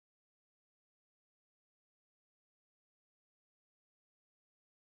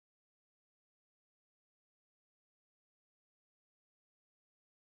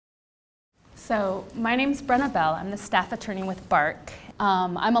So my name's Brenna. I'm the staff attorney with BARC.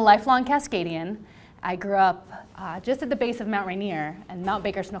 I'm a lifelong Cascadian. I grew up just at the base of Mount Rainier and Mount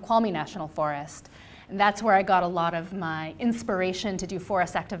Baker Snoqualmie National Forest. And that's where I got a lot of my inspiration to do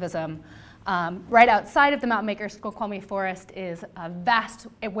forest activism. Right outside of the Mount Baker Snoqualmie Forest is a vast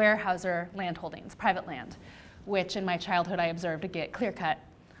Weyerhaeuser land holdings, private land, which in my childhood I observed to get clear-cut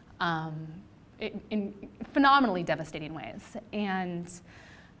in phenomenally devastating ways. And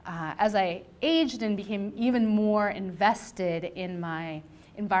as I aged and became even more invested in my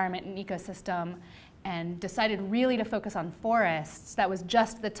environment and ecosystem and decided really to focus on forests, that was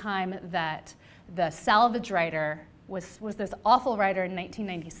just the time that the salvage rider was this awful rider in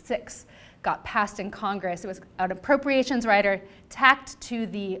 1996, got passed in Congress. It was an appropriations rider tacked to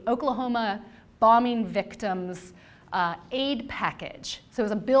the Oklahoma bombing victims aid package. So it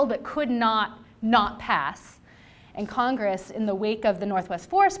was a bill that could not pass. And Congress, in the wake of the Northwest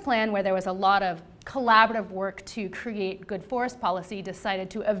Forest Plan, where there was a lot of collaborative work to create good forest policy, decided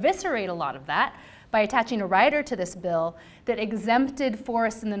to eviscerate a lot of that by attaching a rider to this bill that exempted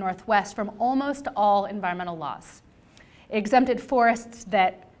forests in the Northwest from almost all environmental laws. It exempted forests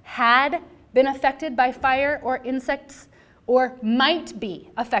that had been affected by fire or insects or might be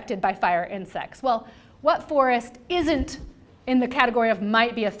affected by fire or insects. Well, what forest isn't in the category of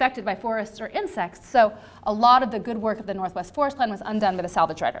might be affected by forests or insects? So a lot of the good work of the Northwest Forest Plan was undone by the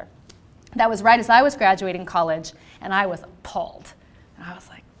salvage rider. That was right as I was graduating college, and I was appalled. And I was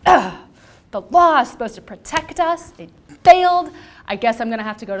like, ugh, the law is supposed to protect us. It failed. I guess I'm going to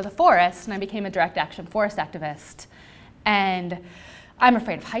have to go to the forest. And I became a direct action forest activist. And I'm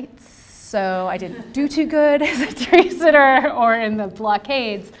afraid of heights, so I didn't do too good as a tree sitter or in the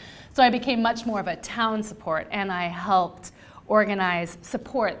blockades. So I became much more of a town support, and I helped organize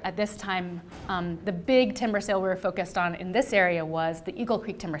support. At this time, the big timber sale we were focused on in this area was the Eagle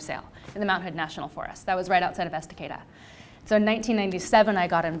Creek timber sale in the Mount Hood National Forest. That was right outside of Estacada. So in 1997, I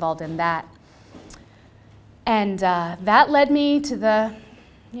got involved in that. And that led me to the,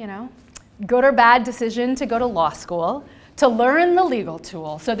 good or bad decision to go to law school, to learn the legal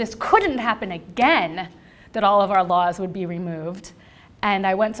tool. So this couldn't happen again, that all of our laws would be removed. And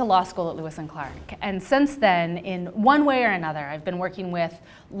I went to law school at Lewis and Clark. And since then, in one way or another, I've been working with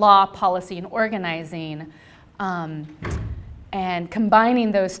law, policy, and organizing, and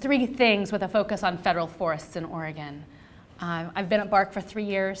combining those three things with a focus on federal forests in Oregon. I've been at BARC for 3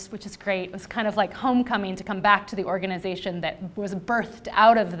 years, which is great. It was kind of like homecoming to come back to the organization that was birthed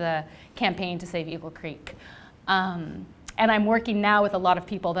out of the campaign to save Eagle Creek. And I'm working now with a lot of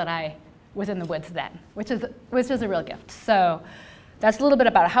people that I was in the woods then, which is a real gift. So that's a little bit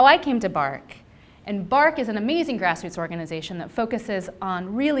about how I came to BARC. And BARC is an amazing grassroots organization that focuses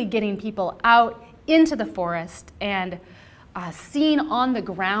on really getting people out into the forest and seeing on the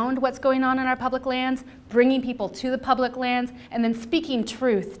ground what's going on in our public lands, bringing people to the public lands, and then speaking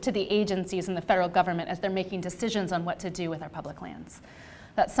truth to the agencies and the federal government as they're making decisions on what to do with our public lands.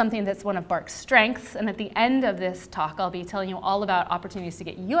 That's something that's one of BARC's strengths, and at the end of this talk, I'll be telling you all about opportunities to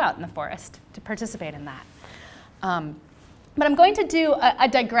get you out in the forest to participate in that. But I'm going to do a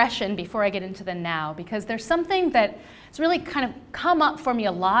digression before I get into the now, because there's something that's really kind of come up for me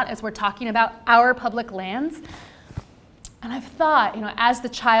a lot as we're talking about our public lands. And I've thought, as the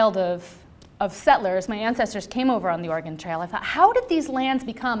child of settlers, my ancestors came over on the Oregon Trail, I thought, how did these lands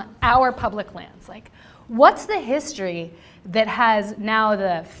become our public lands? Like, what's the history that has now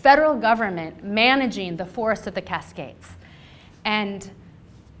the federal government managing the forests of the Cascades? And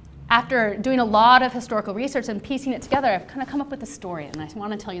after doing a lot of historical research and piecing it together, I've kind of come up with a story, and I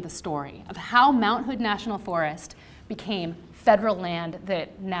want to tell you the story of how Mount Hood National Forest became federal land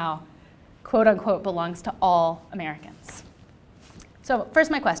that now, quote unquote, belongs to all Americans. So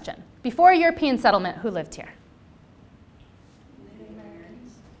first my question. Before European settlement, who lived here? Native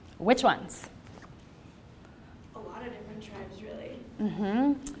Americans. Which ones? A lot of different tribes, really.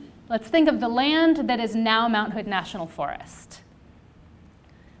 Mm-hmm. Let's think of the land that is now Mount Hood National Forest.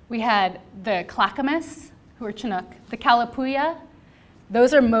 We had the Clackamas, who are Chinook, the Kalapuya.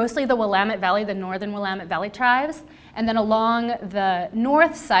 Those are mostly the Willamette Valley, the northern Willamette Valley tribes. And then along the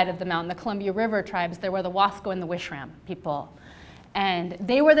north side of the mountain, the Columbia River tribes, there were the Wasco and the Wishram people. And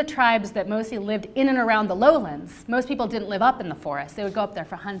they were the tribes that mostly lived in and around the lowlands. Most people didn't live up in the forest. They would go up there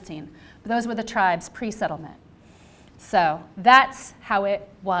for hunting. But those were the tribes pre-settlement. So that's how it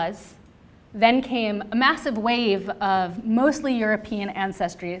was. Then came a massive wave of mostly European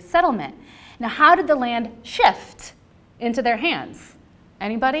ancestry settlement. Now, how did the land shift into their hands?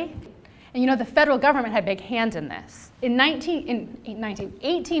 Anybody? And the federal government had a big hand in this. In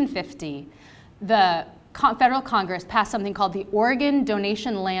 1850, the federal Congress passed something called the Oregon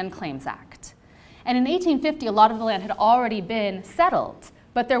Donation Land Claims Act. And in 1850, a lot of the land had already been settled,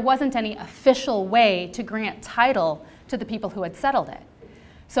 but there wasn't any official way to grant title to the people who had settled it.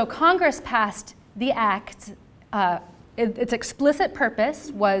 So Congress passed the act. Its explicit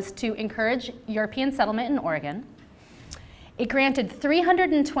purpose was to encourage European settlement in Oregon. It granted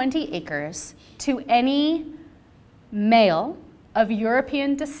 320 acres to any male of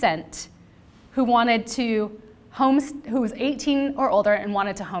European descent who wanted to who was 18 or older and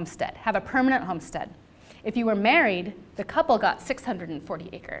wanted to homestead, have a permanent homestead. If you were married, the couple got 640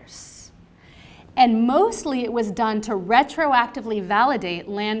 acres. And mostly it was done to retroactively validate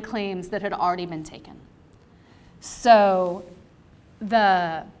land claims that had already been taken. So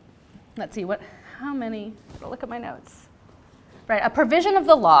let's see, how many, look at my notes. Right, a provision of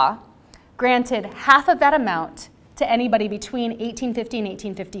the law granted half of that amount to anybody between 1850 and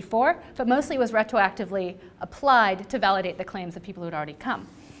 1854, but mostly it was retroactively applied to validate the claims of people who had already come.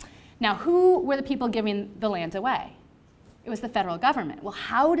 Now, who were the people giving the land away? It was the federal government. Well,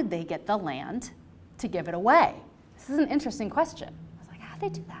 how did they get the land to give it away? This is an interesting question. I was like, how'd they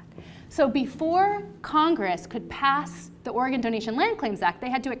do that? So before Congress could pass the Oregon Donation Land Claims Act,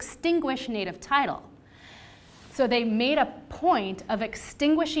 they had to extinguish native title. So they made a point of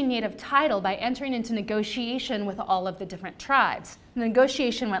extinguishing native title by entering into negotiation with all of the different tribes. The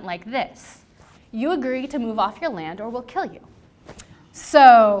negotiation went like this. You agree to move off your land or we'll kill you.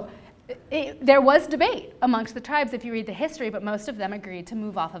 So there was debate amongst the tribes if you read the history, but most of them agreed to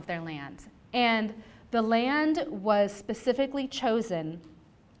move off of their land. And the land was specifically chosen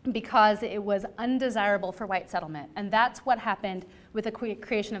because it was undesirable for white settlement. And that's what happened with the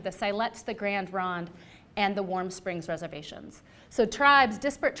creation of the Silettes, the Grand Ronde, and the Warm Springs reservations. So tribes,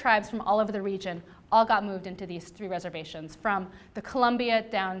 disparate tribes from all over the region, all got moved into these three reservations from the Columbia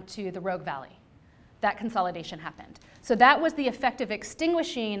down to the Rogue Valley. That consolidation happened. So that was the effective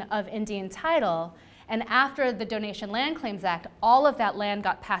extinguishing of Indian title, and after the Donation Land Claims Act, all of that land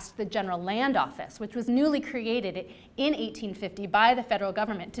got passed to the General Land Office, which was newly created in 1850 by the federal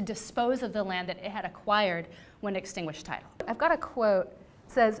government to dispose of the land that it had acquired when it extinguished title. I've got a quote.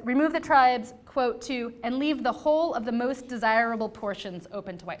 Says, remove the tribes, quote, and leave the whole of the most desirable portions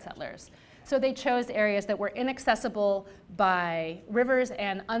open to white settlers. So they chose areas that were inaccessible by rivers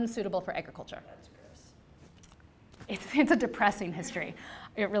and unsuitable for agriculture. That's gross. It's a depressing history.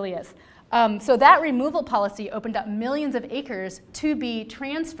 It really is. So that removal policy opened up millions of acres to be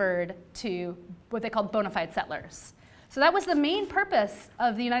transferred to what they called bona fide settlers. So that was the main purpose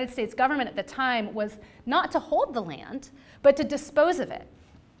of the United States government at the time, was not to hold the land, but to dispose of it.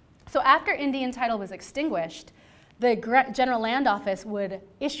 So after Indian title was extinguished, the General Land Office would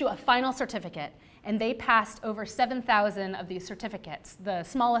issue a final certificate, and they passed over 7,000 of these certificates, the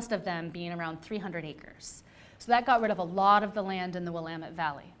smallest of them being around 300 acres. So that got rid of a lot of the land in the Willamette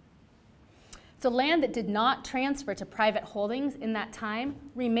Valley. So land that did not transfer to private holdings in that time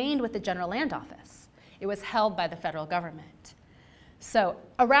remained with the General Land Office. It was held by the federal government. So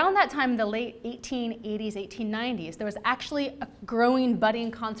around that time in the late 1880s, 1890s, there was actually a growing,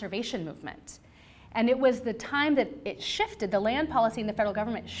 budding conservation movement. And it was the time that it shifted, the land policy in the federal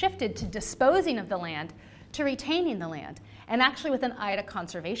government shifted to disposing of the land to retaining the land, and actually with an eye to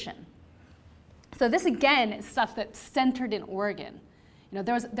conservation. So this, again, is stuff that's centered in Oregon. You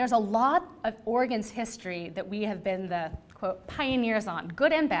know, there's a lot of Oregon's history that we have been the, quote, pioneers on,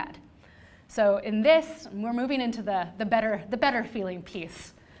 good and bad. So in this, we're moving into the better feeling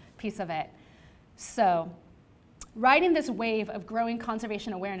piece of it. So riding this wave of growing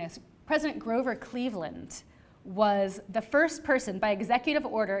conservation awareness, President Grover Cleveland was the first person by executive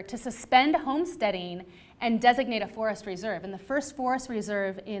order to suspend homesteading and designate a forest reserve. And the first forest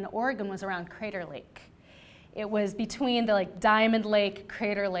reserve in Oregon was around Crater Lake. It was between the Diamond Lake,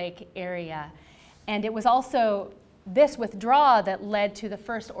 Crater Lake area. And it was also this withdrawal that led to the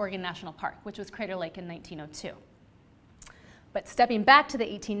first Oregon National Park, which was Crater Lake in 1902. But stepping back to the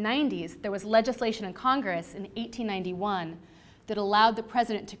 1890s, there was legislation in Congress in 1891 that allowed the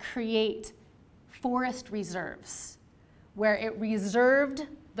president to create forest reserves, where it reserved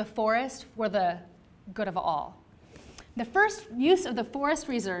the forest for the good of all. The first use of the forest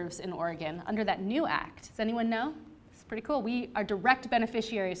reserves in Oregon under that new act, does anyone know? It's pretty cool. We are direct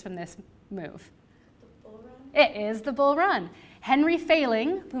beneficiaries from this move. It is the Bull Run. Henry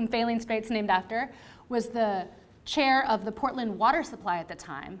Failing, whom Failing Strait's named after, was the chair of the Portland Water Supply at the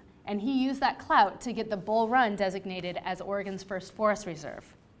time, and he used that clout to get the Bull Run designated as Oregon's first forest reserve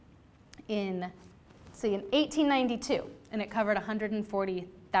in 1892, and it covered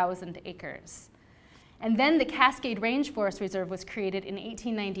 140,000 acres. And then the Cascade Range Forest Reserve was created in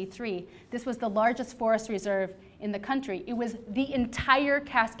 1893. This was the largest forest reserve in the country. It was the entire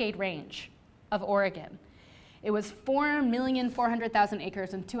Cascade Range. of Oregon. It was 4,400,000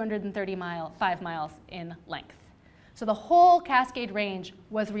 acres and 235 miles in length. So the whole Cascade Range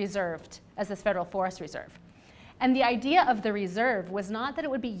was reserved as this federal forest reserve. And the idea of the reserve was not that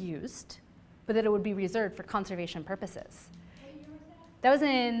it would be used, but that it would be reserved for conservation purposes. What year was that? That was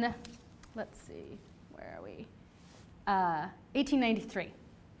in, let's see, where are we? 1893.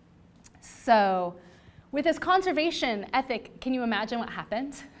 So with this conservation ethic, can you imagine what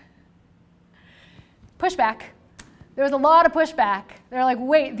happened? Pushback. There was a lot of pushback. They're like,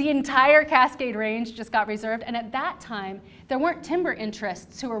 wait, the entire Cascade Range just got reserved. And at that time, there weren't timber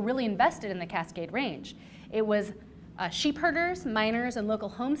interests who were really invested in the Cascade Range. It was sheep herders, miners, and local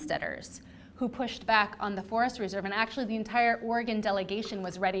homesteaders who pushed back on the forest reserve. And actually, the entire Oregon delegation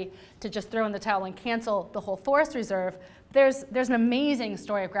was ready to just throw in the towel and cancel the whole forest reserve. There's an amazing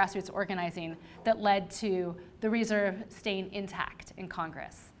story of grassroots organizing that led to the reserve staying intact in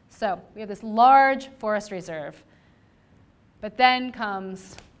Congress. So we have this large forest reserve. But then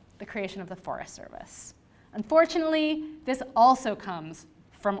comes the creation of the Forest Service. Unfortunately, this also comes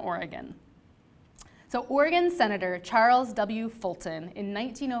from Oregon. So Oregon Senator Charles W. Fulton in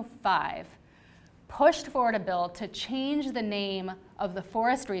 1905 pushed forward a bill to change the name of the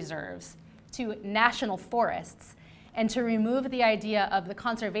forest reserves to national forests and to remove the idea of the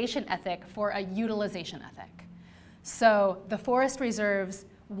conservation ethic for a utilization ethic. So the forest reserves,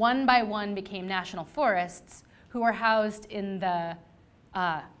 one by one, became national forests, who were housed in the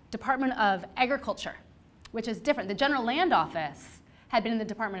Department of Agriculture, which is different. The General Land Office had been in the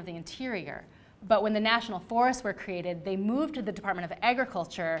Department of the Interior, but when the national forests were created, they moved to the Department of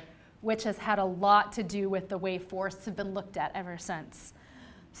Agriculture, which has had a lot to do with the way forests have been looked at ever since.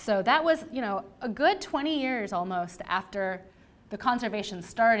 So that was, a good 20 years almost after the conservation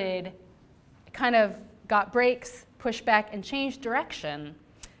started. It kind of got breaks, pushed back, and changed direction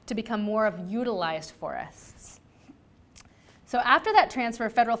to become more of utilized forests. So after that transfer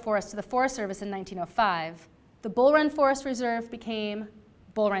of federal forests to the Forest Service in 1905, the Bull Run Forest Reserve became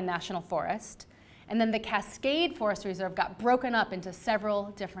Bull Run National Forest, and then the Cascade Forest Reserve got broken up into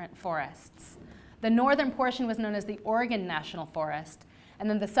several different forests. The northern portion was known as the Oregon National Forest, and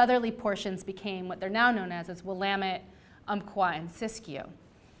then the southerly portions became what they're now known as Willamette, Umpqua, and Siskiyou.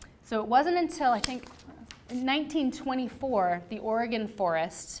 So it wasn't until, I think, in 1924, the Oregon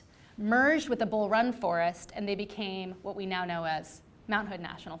Forest merged with the Bull Run Forest, and they became what we now know as Mount Hood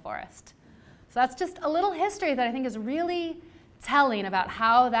National Forest. So that's just a little history that I think is really telling about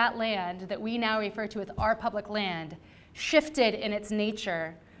how that land that we now refer to as our public land shifted in its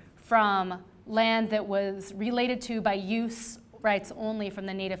nature from land that was related to by use rights only from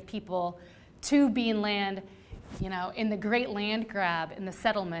the native people to being land, in the great land grab in the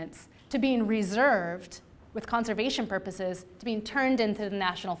settlements, to being reserved with conservation purposes, to being turned into the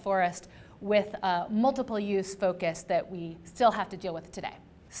national forest with a multiple use focus that we still have to deal with today.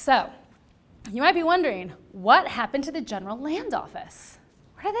 So you might be wondering, what happened to the General Land Office?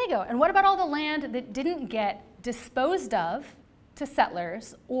 Where did they go? And what about all the land that didn't get disposed of to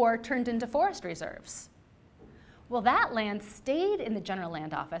settlers or turned into forest reserves? Well, that land stayed in the General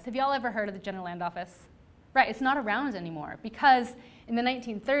Land Office. Have y'all ever heard of the General Land Office? Right, it's not around anymore because in the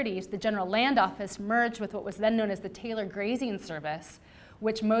 1930s, the General Land Office merged with what was then known as the Taylor Grazing Service,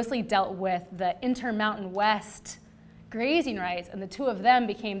 which mostly dealt with the Intermountain West grazing rights, and the two of them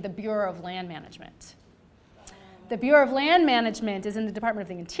became the Bureau of Land Management. The Bureau of Land Management is in the Department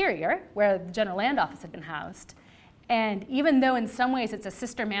of the Interior, where the General Land Office had been housed. And even though in some ways it's a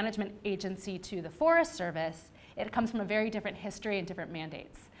sister management agency to the Forest Service, it comes from a very different history and different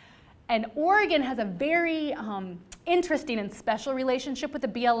mandates. And Oregon has a very interesting and special relationship with the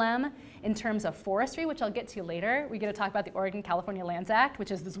BLM in terms of forestry, which I'll get to later. We're going to talk about the Oregon-California Lands Act,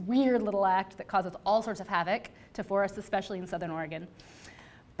 which is this weird little act that causes all sorts of havoc to forests, especially in southern Oregon.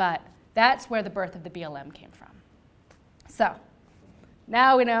 But that's where the birth of the BLM came from. So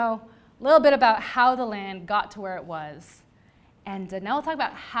now we know a little bit about how the land got to where it was. And now we'll talk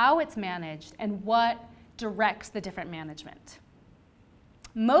about how it's managed and what directs the different management.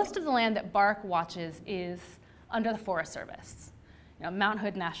 Most of the land that BARC watches is under the Forest Service, Mount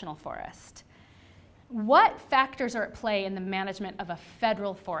Hood National Forest. What factors are at play in the management of a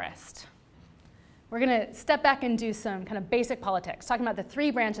federal forest? We're going to step back and do some kind of basic politics, talking about the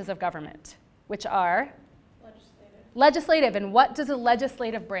three branches of government, which are legislative. And what does a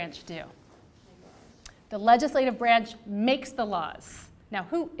legislative branch do? The legislative branch makes the laws. Now,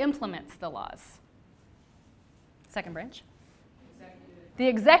 who implements the laws? Second branch. The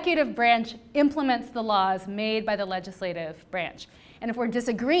executive branch implements the laws made by the legislative branch. And if we're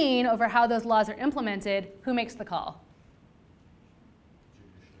disagreeing over how those laws are implemented, who makes the call?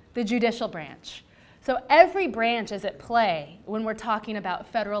 the judicial branch. So every branch is at play when we're talking about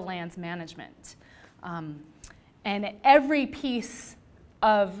federal lands management. And every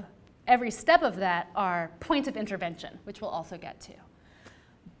step of that are points of intervention, which we'll also get to.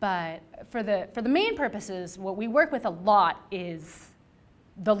 But for the main purposes, what we work with a lot is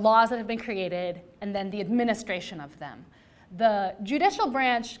the laws that have been created and then the administration of them. The judicial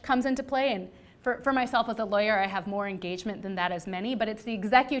branch comes into play, and for myself as a lawyer, I have more engagement than that as many, but it's the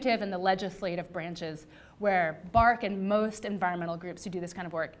executive and the legislative branches where BARC and most environmental groups who do this kind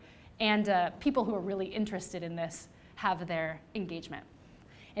of work and people who are really interested in this have their engagement.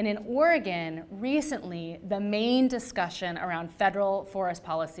 And in Oregon, recently, the main discussion around federal forest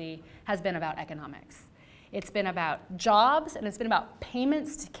policy has been about economics. It's been about jobs, and it's been about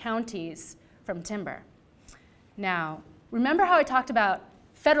payments to counties from timber. Now, remember how I talked about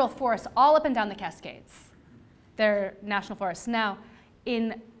federal forests all up and down the Cascades? They're national forests. Now,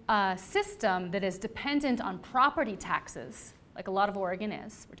 in a system that is dependent on property taxes, like a lot of Oregon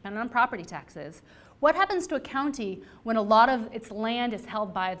is, we're dependent on property taxes, what happens to a county when a lot of its land is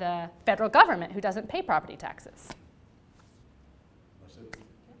held by the federal government who doesn't pay property taxes?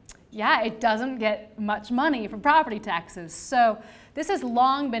 Yeah, it doesn't get much money from property taxes. So this has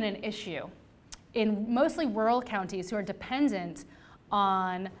long been an issue in mostly rural counties who are dependent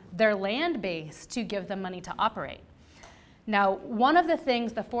on their land base to give them money to operate. Now, one of the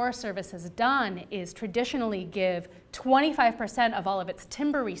things the Forest Service has done is traditionally give 25% of all of its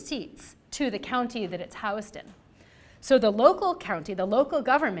timber receipts to the county that it's housed in. So the local county, the local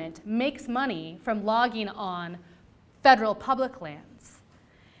government, makes money from logging on federal public lands.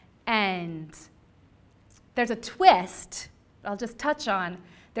 And there's a twist I'll just touch on.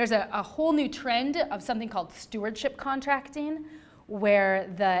 There's a whole new trend of something called stewardship contracting, where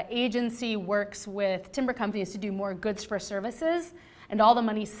the agency works with timber companies to do more goods for services, and all the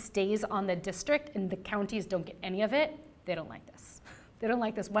money stays on the district and the counties don't get any of it. They don't like this. They don't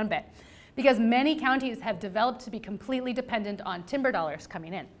like this one bit, because many counties have developed to be completely dependent on timber dollars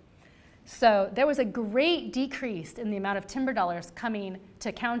coming in. So there was a great decrease in the amount of timber dollars coming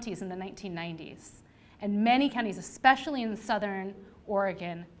to counties in the 1990s. And many counties, especially in southern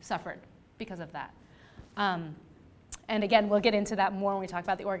Oregon, suffered because of that. And again, we'll get into that more when we talk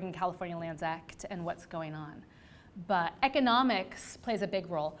about the Oregon-California Lands Act and what's going on. But economics plays a big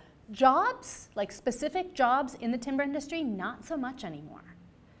role. Jobs, like specific jobs in the timber industry, not so much anymore.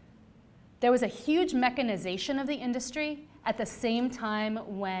 There was a huge mechanization of the industry at the same time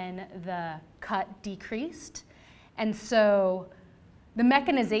when the cut decreased. And so the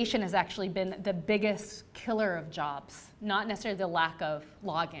mechanization has actually been the biggest killer of jobs, not necessarily the lack of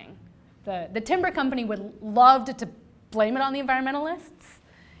logging. The timber company would love to blame it on the environmentalists.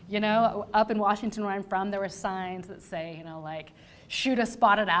 You know, up in Washington where I'm from, there were signs that say, you know, like, shoot a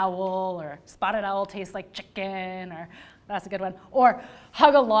spotted owl, or spotted owl tastes like chicken, or that's a good one, or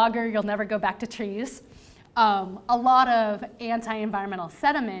hug a logger, you'll never go back to trees. A lot of anti-environmental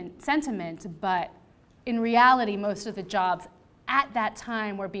sentiment, but in reality, most of the jobs at that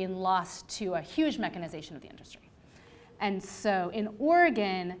time were being lost to a huge mechanization of the industry. And so in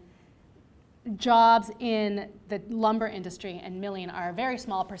Oregon, jobs in the lumber industry and milling are a very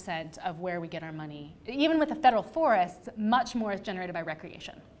small percent of where we get our money. Even with the federal forests, much more is generated by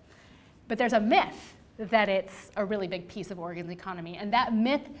recreation. But there's a myth that it's a really big piece of Oregon's economy, and that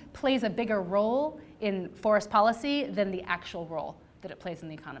myth plays a bigger role in forest policy than the actual role that it plays in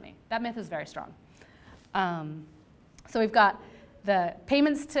the economy. That myth is very strong. So we've got the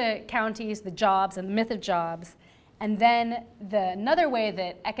payments to counties, the jobs, and the myth of jobs, and then another way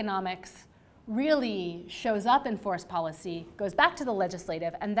that economics really shows up in forest policy goes back to the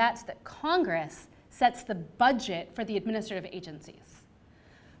legislative, and that's that Congress sets the budget for the administrative agencies.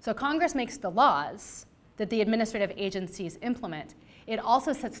 So Congress makes the laws that the administrative agencies implement. It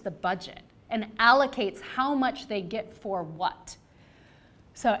also sets the budget and allocates how much they get for what.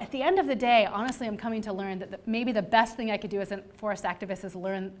 So at the end of the day, honestly, I'm coming to learn that maybe the best thing I could do as a forest activist is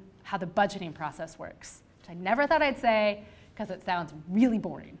learn how the budgeting process works, which I never thought I'd say because it sounds really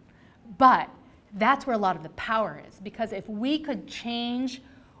boring. But that's where a lot of the power is, because if we could change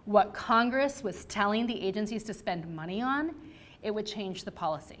what Congress was telling the agencies to spend money on, it would change the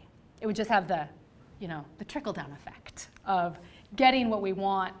policy. It would just have the trickle-down effect of getting what we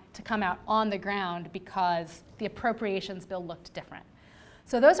want to come out on the ground because the appropriations bill looked different.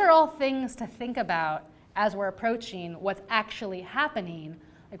 So those are all things to think about as we're approaching what's actually happening.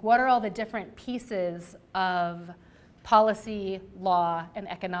 Like, what are all the different pieces of policy, law, and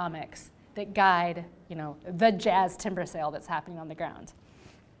economics that guide, the jazz timber sale that's happening on the ground?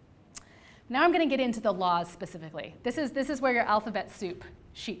 Now I'm going to get into the laws specifically. This is where your alphabet soup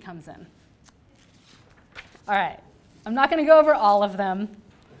sheet comes in. All right, I'm not going to go over all of them.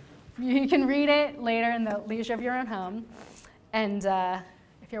 You can read it later in the leisure of your own home. And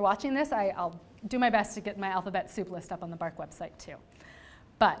if you're watching this, I'll do my best to get my alphabet soup list up on the BARC website too.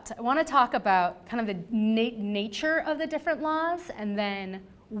 But I want to talk about kind of the nature of the different laws and then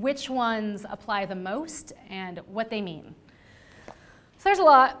which ones apply the most and what they mean. So there's a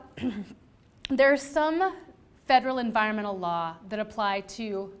lot. There's some federal environmental law that apply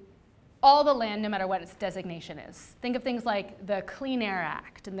to all the land, no matter what its designation is. Think of things like the Clean Air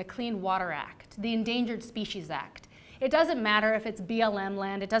Act and the Clean Water Act, the Endangered Species Act. It doesn't matter if it's BLM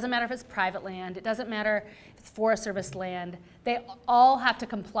land, it doesn't matter if it's private land, it doesn't matter if it's Forest Service land. They all have to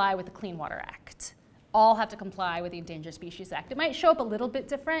comply with the Clean Water Act. All have to comply with the Endangered Species Act. It might show up a little bit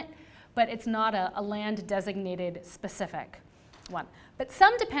different, but it's not a land designated specific one. But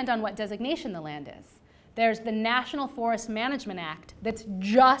some depend on what designation the land is. There's the National Forest Management Act that's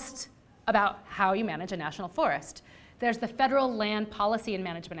just about how you manage a national forest. There's the Federal Land Policy and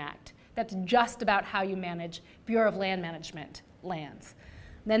Management Act that's just about how you manage Bureau of Land Management lands.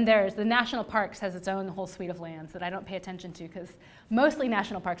 Then there's the National Parks has its own whole suite of lands that I don't pay attention to because mostly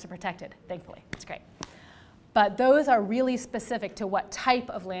national parks are protected, thankfully. It's great. But those are really specific to what type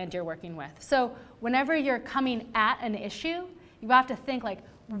of land you're working with. So whenever you're coming at an issue, you have to think like,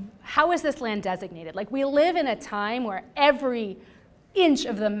 how is this land designated? Like we live in a time where every inch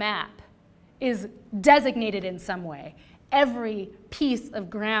of the map is designated in some way. Every piece of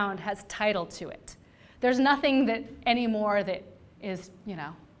ground has title to it. There's nothing that anymore that is,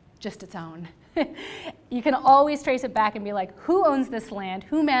 just its own. You can always trace it back and be like, who owns this land,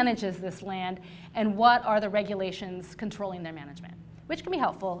 who manages this land, and what are the regulations controlling their management, which can be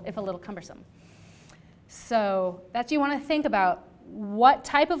helpful if a little cumbersome. So that's you want to think about what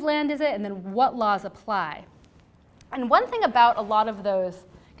type of land is it and then what laws apply. And one thing about a lot of those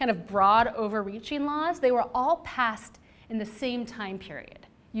kind of broad overreaching laws, they were all passed in the same time period.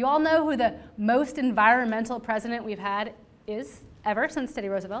 You all know who the most environmental president we've had is ever since Teddy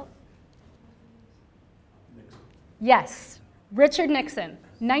Roosevelt? Nixon. Yes, Richard Nixon,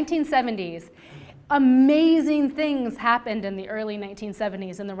 1970s. Amazing things happened in the early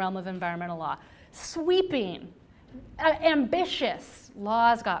 1970s in the realm of environmental law. Sweeping, ambitious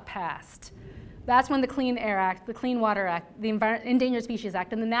laws got passed. That's when the Clean Air Act, the Clean Water Act, the Endangered Species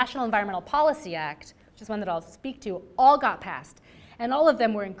Act, and the National Environmental Policy Act, which is one that I'll speak to, all got passed. And all of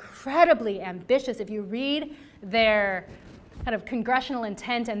them were incredibly ambitious. If you read their kind of congressional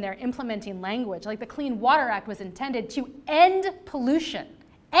intent and their implementing language, like the Clean Water Act was intended to end pollution,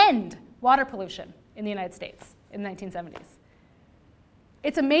 end water pollution in the United States in the 1970s.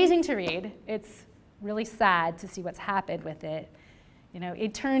 It's amazing to read. It's really sad to see what's happened with it.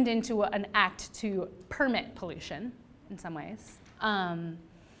 It turned into an act to permit pollution in some ways.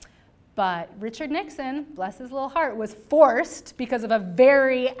 But Richard Nixon, bless his little heart, was forced because of a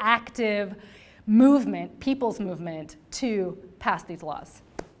very active movement, people's movement, to pass these laws.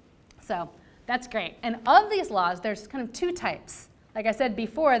 So that's great. And of these laws, there's kind of two types. Like I said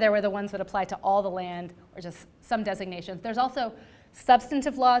before, there were the ones that apply to all the land or just some designations. There's also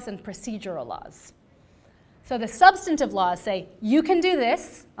substantive laws and procedural laws. So the substantive laws say, you can do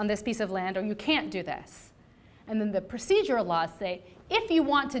this on this piece of land, or you can't do this. And then the procedural laws say, if you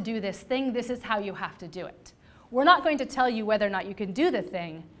want to do this thing, this is how you have to do it. We're not going to tell you whether or not you can do the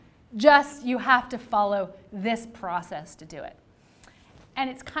thing, just you have to follow this process to do it. And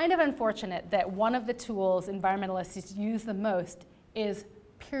it's kind of unfortunate that one of the tools environmentalists use the most is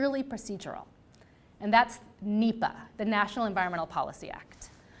purely procedural. And that's NEPA, the National Environmental Policy Act,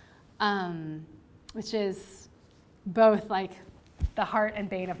 which is both like the heart and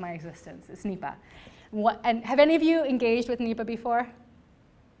bane of my existence, is NEPA. And have any of you engaged with NEPA before?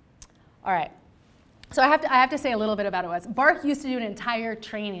 All right. So I have to say a little bit about it. BARC used to do an entire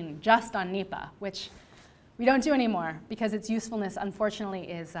training just on NEPA, which we don't do anymore because its usefulness,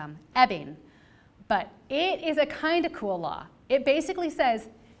 unfortunately, is ebbing. But it is a kind of cool law. It basically says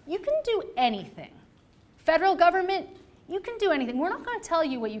you can do anything. Federal government, you can do anything. We're not going to tell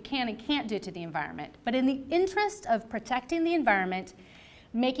you what you can and can't do to the environment. But in the interest of protecting the environment,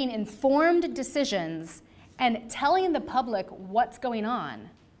 making informed decisions, and telling the public what's going on,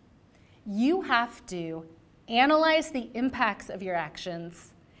 you have to analyze the impacts of your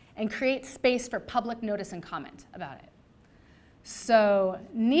actions and create space for public notice and comment about it. So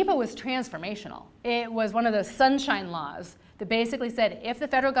NEPA was transformational. It was one of those sunshine laws that basically said if the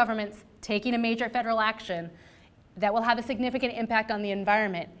federal government's taking a major federal action that will have a significant impact on the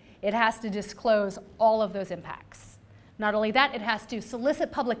environment, it has to disclose all of those impacts. Not only that, it has to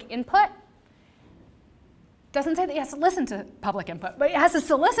solicit public input doesn't say that you have to listen to public input, but it has to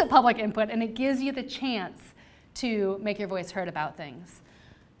solicit public input, and it gives you the chance to make your voice heard about things.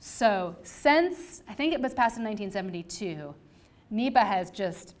 So since, I think it was passed in 1972, NEPA has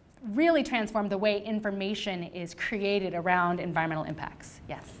just really transformed the way information is created around environmental impacts.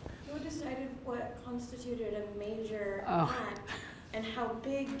 Yes? Who decided what constituted a major act, and how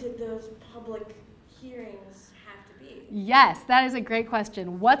big did those public hearings have to be? Yes, that is a great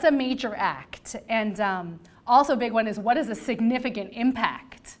question. What's a major act? And also a big one is, what is a significant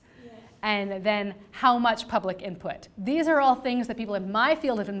impact? Yeah. And then how much public input? These are all things that people in my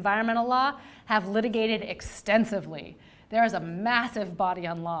field of environmental law have litigated extensively. There is a massive body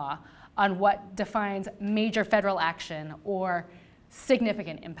on law on what defines major federal action or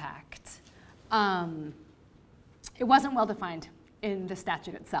significant impact. It wasn't well defined in the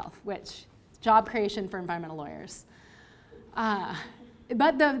statute itself, which job creation for environmental lawyers.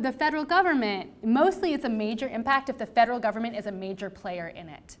 But the federal government, mostly it's a major impact if the federal government is a major player in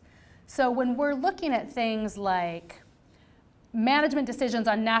it. So when we're looking at things like management decisions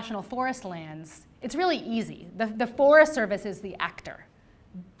on national forest lands, it's really easy. The Forest Service is the actor.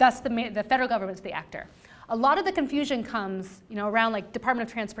 Thus, the federal government's the actor. A lot of the confusion comes, around like Department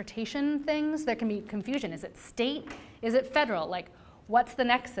of Transportation things. There can be confusion. Is it state? Is it federal? Like, what's the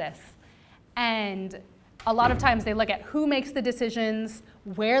nexus? And a lot of times they look at who makes the decisions,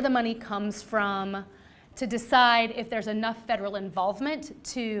 where the money comes from, to decide if there's enough federal involvement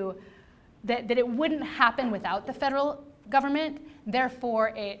that it wouldn't happen without the federal government. Therefore,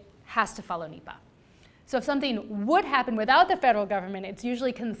 it has to follow NEPA. So if something would happen without the federal government, it's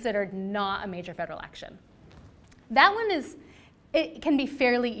usually considered not a major federal action. That one it can be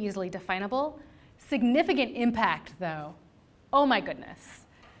fairly easily definable. Significant impact, though, oh my goodness.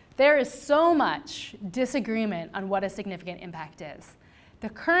 There is so much disagreement on what a significant impact is. The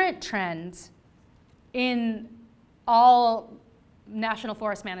current trend in all national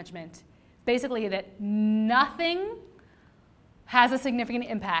forest management, basically that nothing has a significant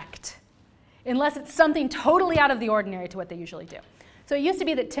impact unless it's something totally out of the ordinary to what they usually do. So it used to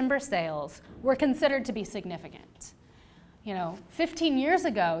be that timber sales were considered to be significant. 15 years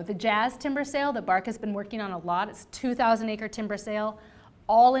ago, the Jazz timber sale that Bark has been working on a lot, it's a 2,000-acre timber sale,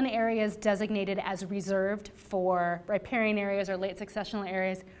 all in areas designated as reserved for riparian areas or late successional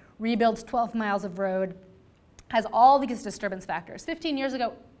areas, rebuilds 12 miles of road, has all these disturbance factors. 15 years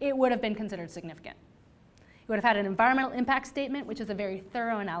ago, it would have been considered significant. It would have had an environmental impact statement, which is a very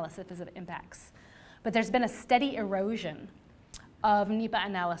thorough analysis of impacts. But there's been a steady erosion of NEPA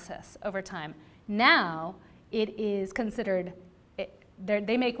analysis over time. Now, it is considered,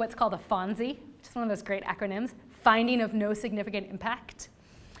 they make what's called a FONSI, which is one of those great acronyms, finding of no significant impact.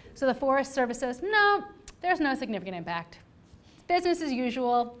 So the Forest Service says, no, there's no significant impact. It's business as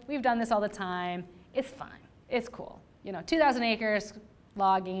usual. We've done this all the time. It's fine. It's cool. 2,000 acres,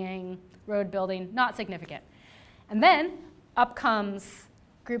 logging, road building, not significant. And then up comes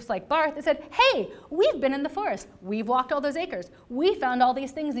groups like Barth that said, hey, we've been in the forest. We've walked all those acres. We found all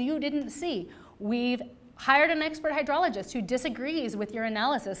these things that you didn't see. We've hired an expert hydrologist who disagrees with your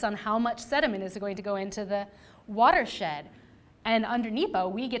analysis on how much sediment is going to go into the watershed. And under NEPA,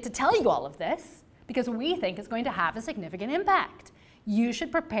 we get to tell you all of this because we think it's going to have a significant impact. You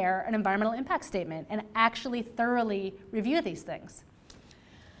should prepare an environmental impact statement and actually thoroughly review these things.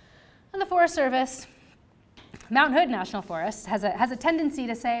 And the Forest Service, Mount Hood National Forest, has a tendency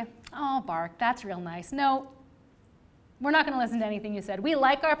to say, oh, Bark, that's real nice. No, we're not going to listen to anything you said. We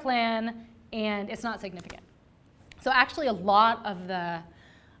like our plan, and it's not significant. So actually, a lot of the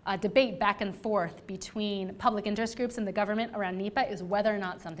debate back and forth between public interest groups and the government around NEPA is whether or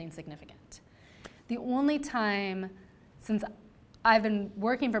not something's significant. The only time since I've been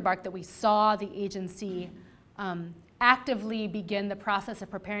working for Bark that we saw the agency actively begin the process of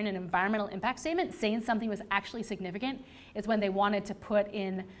preparing an environmental impact statement, saying something was actually significant, is when they wanted to put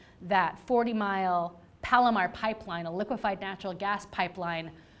in that 40-mile Palomar pipeline, a liquefied natural gas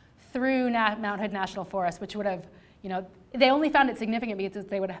pipeline, through Mount Hood National Forest, which would have, they only found it significant because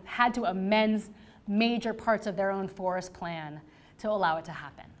they would have had to amend major parts of their own forest plan to allow it to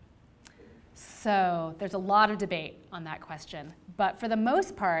happen. So there's a lot of debate on that question. But for the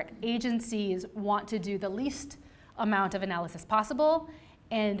most part, agencies want to do the least amount of analysis possible,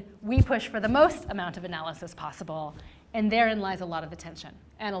 and we push for the most amount of analysis possible, and therein lies a lot of the tension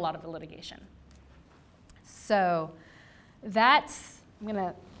and a lot of the litigation. So that's, I'm going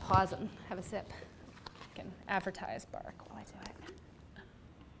to pause and have a sip. I can advertise Bark while I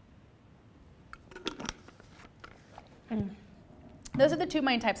do it. Those are the two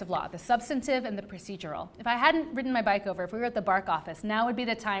main types of law, the substantive and the procedural. If I hadn't ridden my bike over, if we were at the Bark office, now would be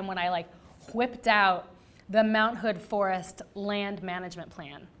the time when I whipped out the Mount Hood Forest Land Management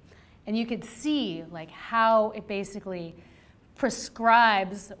Plan. And you could see like how it basically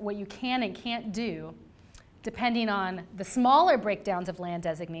prescribes what you can and can't do depending on the smaller breakdowns of land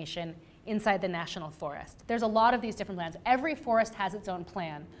designation inside the national forest. There's a lot of these different plans. Every forest has its own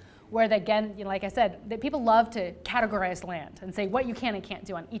plan where, again, you know, like I said, that people love to categorize land and say what you can and can't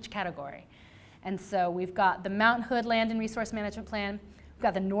do on each category. And so we've got the Mount Hood Land and Resource Management Plan. We've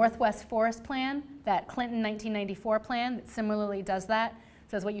got the Northwest Forest Plan, that Clinton 1994 plan that similarly does that,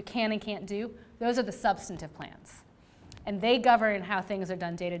 says what you can and can't do. Those are the substantive plans. And they govern how things are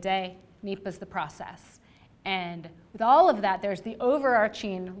done day to day. NEPA is the process. And with all of that, there's the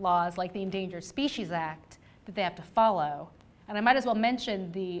overarching laws like the Endangered Species Act that they have to follow. And I might as well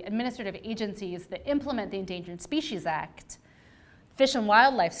mention the administrative agencies that implement the Endangered Species Act. Fish and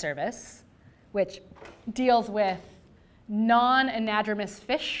Wildlife Service, which deals with non-anadromous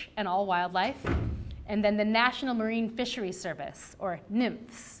fish and all wildlife. And then the National Marine Fisheries Service, or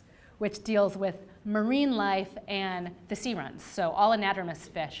NMFS, which deals with marine life and the sea runs, so all anadromous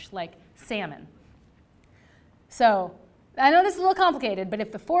fish like salmon. So I know this is a little complicated, but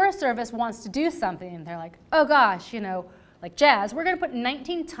if the Forest Service wants to do something, they're like, oh gosh, you know, like Jazz, we're going to put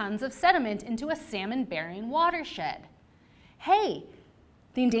 19 tons of sediment into a salmon-bearing watershed. Hey,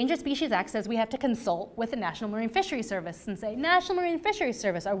 the Endangered Species Act says we have to consult with the National Marine Fisheries Service and say, National Marine Fisheries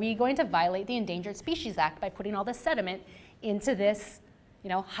Service, are we going to violate the Endangered Species Act by putting all this sediment into this, you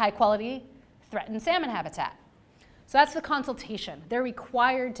know, high-quality threatened salmon habitat? So that's the consultation. They're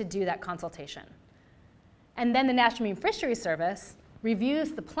required to do that consultation. And then the National Marine Fisheries Service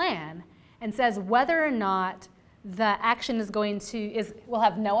reviews the plan and says whether or not the action will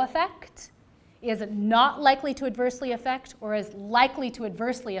have no effect, is not likely to adversely affect, or is likely to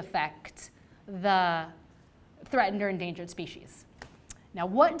adversely affect the threatened or endangered species. Now,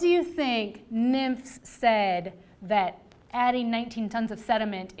 what do you think NMFS said that adding 19 tons of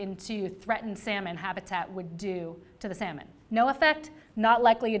sediment into threatened salmon habitat would do to the salmon? No effect, not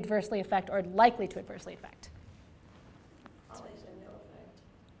likely to adversely affect, or likely to adversely affect? Oh, they said no effect.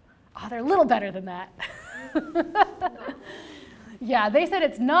 Oh, they're a little better than that. Yeah, they said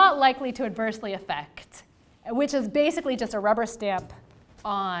it's not likely to adversely affect, which is basically just a rubber stamp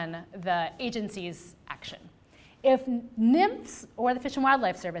on the agency's action. If NMFS or the Fish and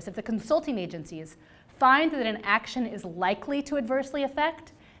Wildlife Service, if the consulting agencies find that an action is likely to adversely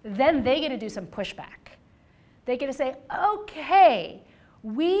affect, then they get to do some pushback. They get to say, okay,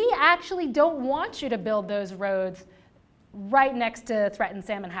 we actually don't want you to build those roads right next to threatened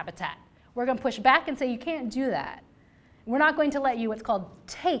salmon habitat. We're going to push back and say you can't do that. We're not going to let you what's called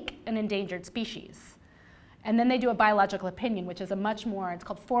take an endangered species. And then they do a biological opinion, which is a much more, it's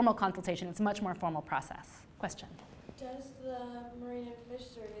called formal consultation. It's a much more formal process. Question? Does the Marine and Fish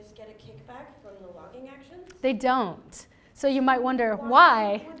Service get a kickback from the logging actions? They don't. So you might wonder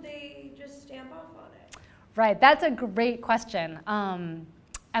why. Would they just stamp off on it? Right, that's a great question.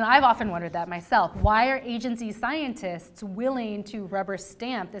 And I've often wondered that myself. Why are agency scientists willing to rubber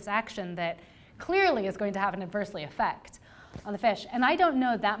stamp this action that clearly is going to have an adversely effect on the fish? And I don't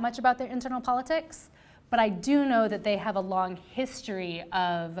know that much about their internal politics, but I do know that they have a long history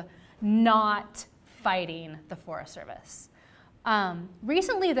of not fighting the Forest Service.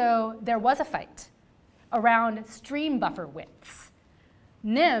 Recently, though, there was a fight around stream buffer widths.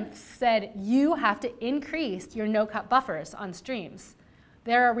 NMFS said you have to increase your no-cut buffers on streams.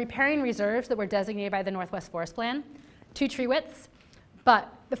 There are riparian reserves that were designated by the Northwest Forest Plan, 2 tree widths,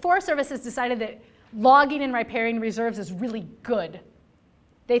 but the Forest Service has decided that logging in riparian reserves is really good.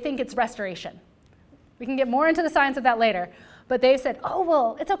 They think it's restoration. We can get more into the science of that later, but they've said, oh,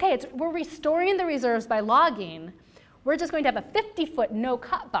 well, it's okay. We're restoring the reserves by logging. We're just going to have a 50-foot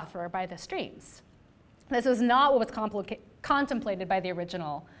no-cut buffer by the streams. This was not what was contemplated by the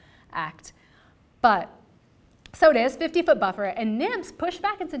original act, but so it is, 50-foot buffer, and NMFS pushed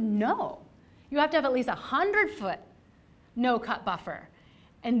back and said, no, you have to have at least 100-foot no-cut buffer.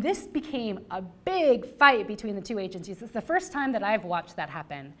 And this became a big fight between the two agencies. It's the first time that I've watched that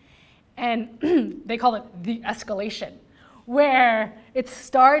happen. And they call it the escalation, where it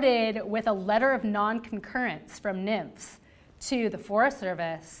started with a letter of non-concurrence from NMFS to the Forest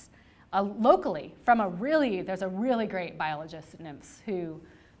Service locally from there's a really great biologist at NMFS who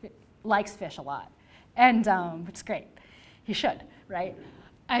likes fish a lot. And which is great. He should, right?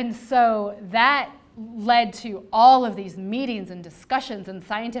 And so that led to all of these meetings and discussions and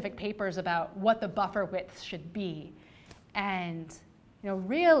scientific papers about what the buffer widths should be. And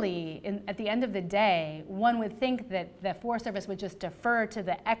really, at the end of the day, one would think that the Forest Service would just defer to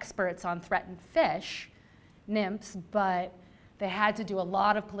the experts on threatened fish, NMFS, but they had to do a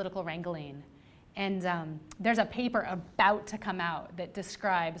lot of political wrangling. And there's a paper about to come out that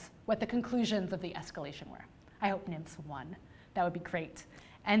describes what the conclusions of the escalation were. I hope NIMS won. That would be great.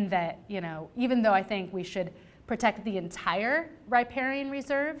 And that, you know, even though I think we should protect the entire riparian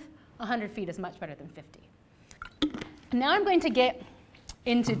reserve, 100 feet is much better than 50. Now I'm going to get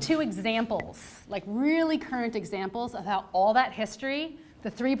into two examples, like really current examples of how all that history, the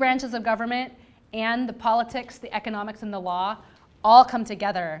three branches of government, and the politics, the economics, and the law all come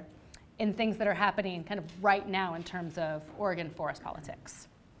together in things that are happening kind of right now in terms of Oregon forest politics.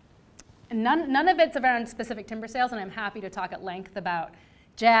 And none of it's around specific timber sales, and I'm happy to talk at length about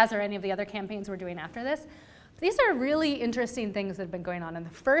jazz or any of the other campaigns we're doing after this. These are really interesting things that have been going on, and the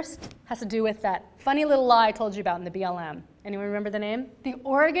first has to do with that funny little law I told you about in the BLM. Anyone remember the name? The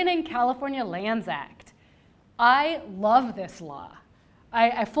Oregon and California Lands Act. I love this law.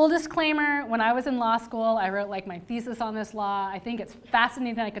 Full disclaimer, when I was in law school, I wrote like my thesis on this law. I think it's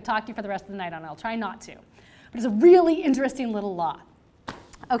fascinating. I could talk to you for the rest of the night on it. I'll try not to. But it's a really interesting little law.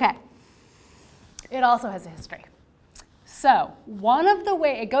 Okay. It also has a history. So one of the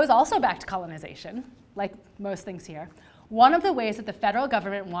ways, it goes also back to colonization, like most things here. One of the ways that the federal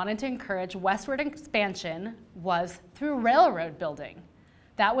government wanted to encourage westward expansion was through railroad building.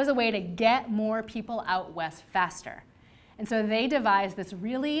 That was a way to get more people out west faster. And so they devised this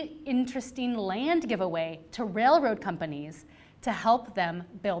really interesting land giveaway to railroad companies to help them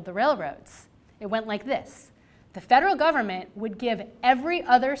build the railroads. It went like this. The federal government would give every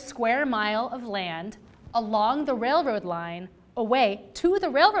other square mile of land along the railroad line away to the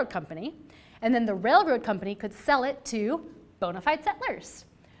railroad company, and then the railroad company could sell it to bona fide settlers.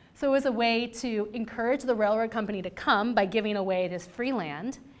 So it was a way to encourage the railroad company to come by giving away this free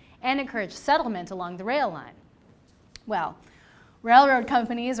land and encourage settlement along the rail line. Well, railroad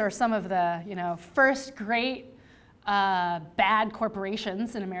companies are some of the, you know, first great bad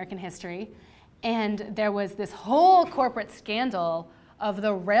corporations in American history, and there was this whole corporate scandal of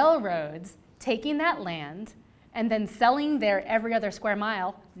the railroads taking that land and then selling their every other square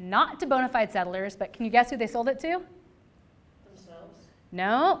mile, not to bona fide settlers, but can you guess who they sold it to? Themselves?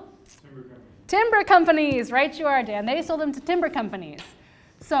 No. Timber companies. Timber companies, right you are, Dan. They sold them to timber companies.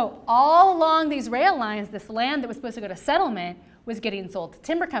 So all along these rail lines, this land that was supposed to go to settlement was getting sold to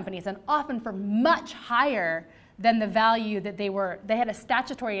timber companies, and often for much higher than the value that they had a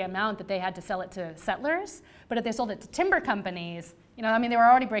statutory amount that they had to sell it to settlers, but if they sold it to timber companies, you know, I mean, they were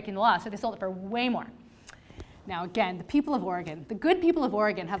already breaking the law, so they sold it for way more. Now again, the people of Oregon, the good people of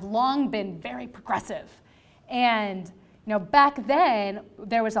Oregon have long been very progressive. And you know, back then,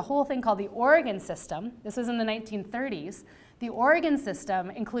 there was a whole thing called the Oregon system. This was in the 1930s. The Oregon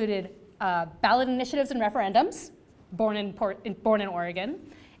system included ballot initiatives and referendums, born in Oregon,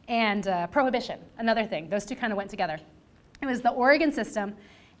 and prohibition, another thing. Those two kind of went together. It was the Oregon system,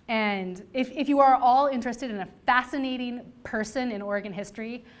 and if you are all interested in a fascinating person in Oregon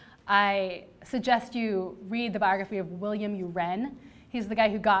history, I suggest you read the biography of William U. Wren. He's the guy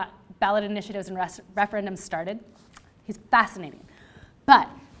who got ballot initiatives and referendums started. He's fascinating. But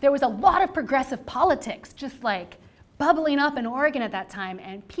there was a lot of progressive politics just like bubbling up in Oregon at that time,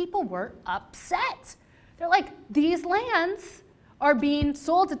 and people were upset. They're like, these lands are being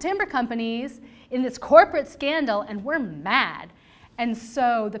sold to timber companies in this corporate scandal, and we're mad. And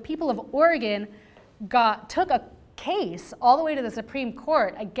so the people of Oregon took a case all the way to the Supreme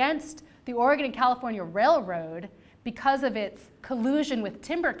Court against the Oregon and California Railroad because of its collusion with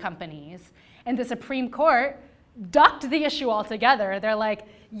timber companies, and the Supreme Court ducked the issue altogether. They're like,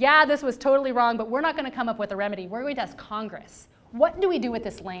 yeah, this was totally wrong, but we're not going to come up with a remedy. We're going to ask Congress, what do we do with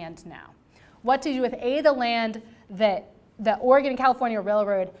this land now? What to do with A, the land that the Oregon and California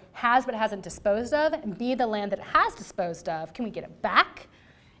Railroad has but hasn't disposed of, and B, the land that it has disposed of, can we get it back?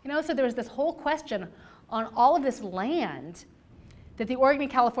 You know, so there was this whole question on all of this land that the Oregon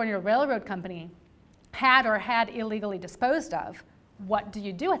and California Railroad Company had or had illegally disposed of. What do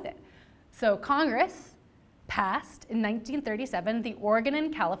you do with it? So Congress passed in 1937 the Oregon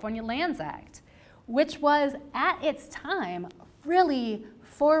and California Lands Act, which was at its time really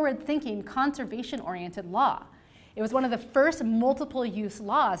forward-thinking, conservation-oriented law. It was one of the first multiple-use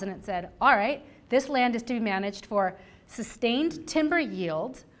laws, and it said, all right, this land is to be managed for sustained timber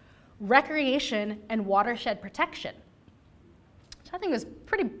yield, recreation, and watershed protection, which I think was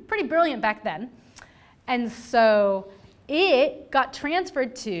pretty brilliant back then. And so it got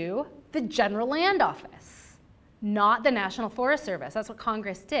transferred to the General Land Office, not the National Forest Service. That's what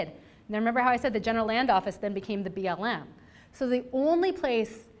Congress did. Now remember how I said the General Land Office then became the BLM. So the only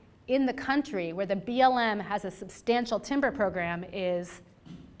place in the country where the BLM has a substantial timber program is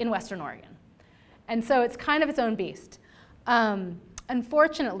in Western Oregon. And so it's kind of its own beast.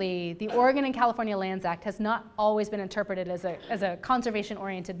 unfortunately, the Oregon and California Lands Act has not always been interpreted as a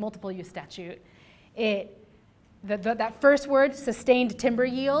conservation-oriented multiple-use statute. That first word, sustained timber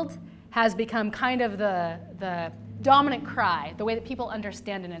yield, has become kind of the dominant cry, the way that people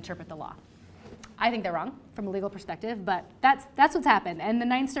understand and interpret the law. I think they're wrong from a legal perspective, but that's what's happened. And the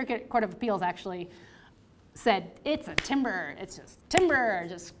Ninth Circuit Court of Appeals actually said, it's a timber, it's just timber,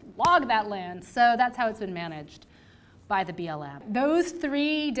 just log that land. So that's how it's been managed by the BLM. Those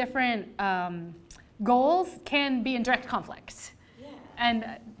three different goals can be in direct conflict. Yeah. And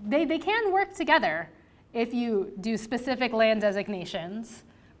they can work together if you do specific land designations,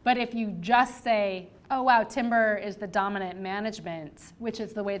 but if you just say, oh wow, timber is the dominant management, which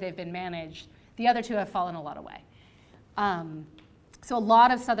is the way they've been managed, the other two have fallen a lot away. So a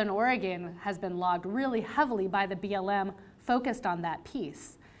lot of Southern Oregon has been logged really heavily by the BLM, focused on that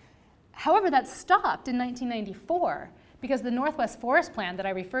piece. However, that stopped in 1994 because the Northwest Forest Plan that I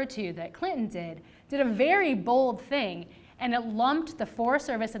referred to that Clinton did a very bold thing, and it lumped the Forest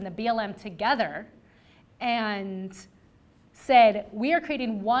Service and the BLM together and said, we are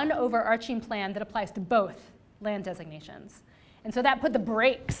creating one overarching plan that applies to both land designations. And so that put the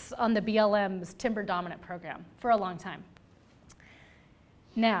brakes on the BLM's timber dominant program for a long time.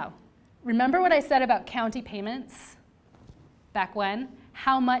 Now, remember what I said about county payments back when?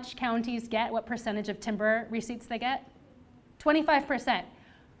 How much counties get, what percentage of timber receipts they get? 25%.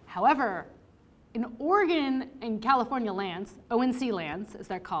 However, in Oregon and California lands, ONC lands as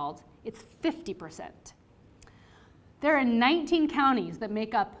they're called, it's 50%. There are 19 counties that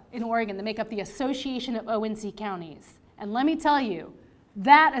make up, in Oregon, that make up the Association of ONC Counties. And let me tell you,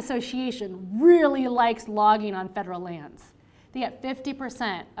 that association really likes logging on federal lands. They get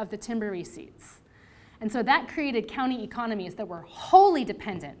 50% of the timber receipts. And so that created county economies that were wholly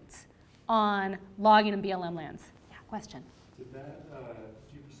dependent on logging and BLM lands. Yeah, question? Did that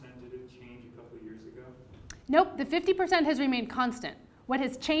 50%, did it change a couple of years ago? Nope, the 50% has remained constant. What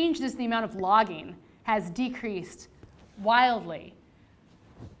has changed is the amount of logging has decreased wildly.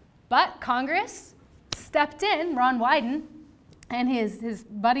 But Congress stepped in, Ron Wyden and his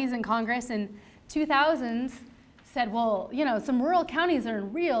buddies in Congress in 2000s said, well, you know, some rural counties are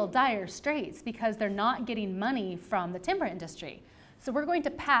in real dire straits because they're not getting money from the timber industry. So we're going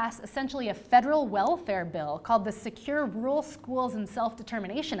to pass essentially a federal welfare bill called the Secure Rural Schools and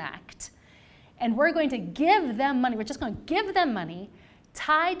Self-Determination Act. And we're going to give them money, we're just going to give them money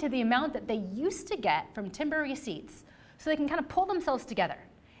tied to the amount that they used to get from timber receipts so they can kind of pull themselves together.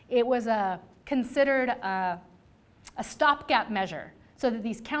 It was considered a stopgap measure so that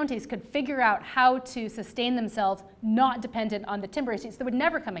these counties could figure out how to sustain themselves not dependent on the timber receipts that would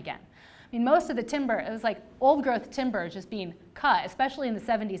never come again. I mean, most of the timber, it was like old growth timber just being cut, especially in the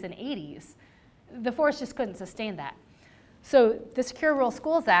 70s and 80s. The forest just couldn't sustain that. So the Secure Rural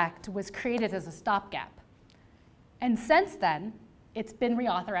Schools Act was created as a stopgap. And since then, it's been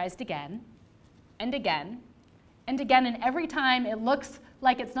reauthorized again and again and again, and every time it looks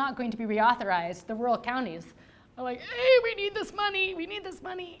like it's not going to be reauthorized, the rural counties are like, hey, we need this money, we need this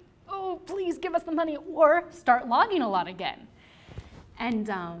money. Oh, please give us the money, or start logging a lot again. And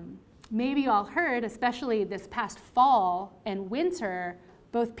maybe you all heard, especially this past fall and winter,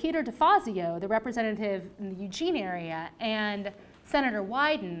 both Peter DeFazio, the representative in the Eugene area, and Senator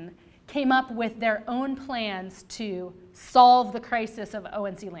Wyden came up with their own plans to solve the crisis of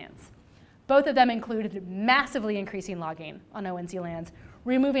ONC lands. Both of them included massively increasing logging on ONC lands,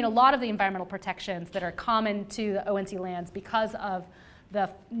 removing a lot of the environmental protections that are common to the ONC lands because of the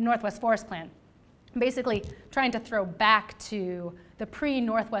Northwest Forest Plan. Basically trying to throw back to the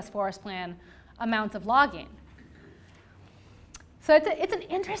pre-Northwest Forest Plan amounts of logging. So it's an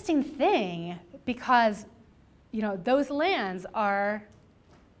interesting thing because, you know, those lands are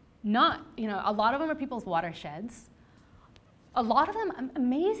not, you know, a lot of them are people's watersheds. A lot of them,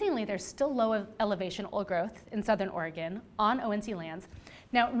 amazingly, there's still low elevation old growth in Southern Oregon on ONC lands.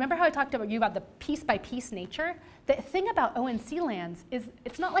 Now, remember how I talked about the piece by piece nature? The thing about ONC lands is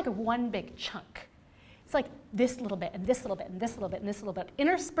it's not like a one big chunk. It's like this little bit and this little bit and this little bit and this little bit,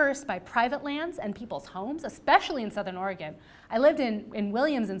 interspersed by private lands and people's homes, especially in Southern Oregon. I lived in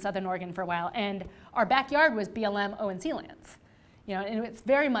Williams in Southern Oregon for a while, and our backyard was BLM ONC lands. You know, and it's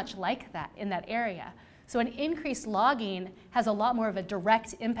very much like that in that area. So an increased logging has a lot more of a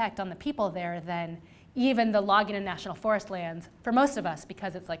direct impact on the people there than even the logging in national forest lands for most of us,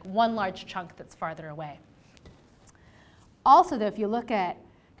 because it's like one large chunk that's farther away. Also, though, if you look at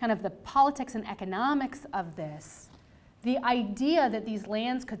kind of the politics and economics of this, the idea that these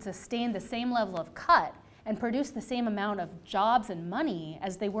lands could sustain the same level of cut and produce the same amount of jobs and money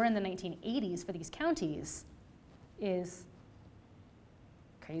as they were in the 1980s for these counties is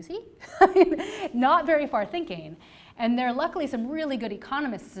crazy? Not very far thinking. And there are luckily some really good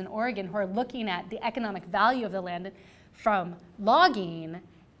economists in Oregon who are looking at the economic value of the land from logging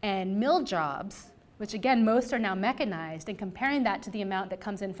and mill jobs, which again, most are now mechanized, and comparing that to the amount that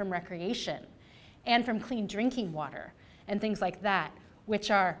comes in from recreation and from clean drinking water and things like that,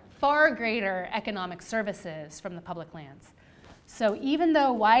 which are far greater economic services from the public lands. So even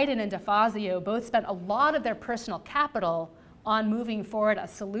though Wyden and DeFazio both spent a lot of their personal capital on moving forward a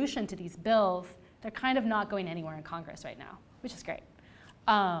solution to these bills, they're kind of not going anywhere in Congress right now, which is great.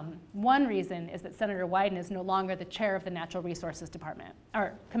 One reason is that Senator Wyden is no longer the chair of the Natural Resources Department,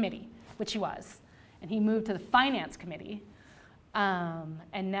 or committee, which he was. And he moved to the Finance Committee.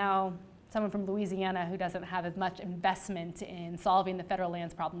 And now someone from Louisiana who doesn't have as much investment in solving the federal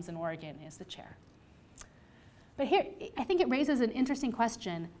lands problems in Oregon is the chair. But here, I think it raises an interesting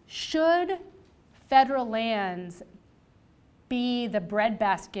question. Should federal lands be the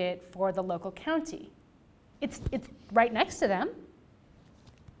breadbasket for the local county? It's right next to them.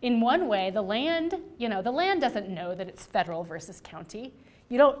 In one way, the land doesn't know that it's federal versus county.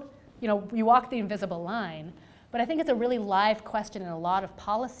 You walk the invisible line. But I think it's a really live question in a lot of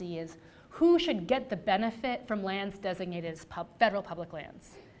policy is who should get the benefit from lands designated as federal public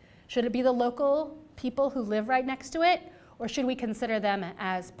lands? Should it be the local people who live right next to it, or should we consider them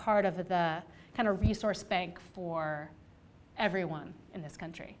as part of the kind of resource bank for everyone in this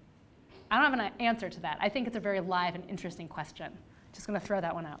country? I don't have an answer to that. I think it's a very live and interesting question. Just going to throw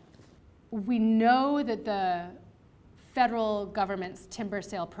that one out. We know that the federal government's timber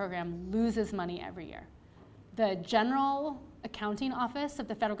sale program loses money every year. The General Accounting Office of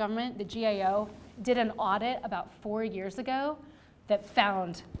the federal government, the GAO, did an audit about 4 years ago that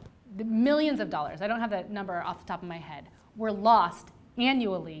found the millions of dollars, I don't have that number off the top of my head, were lost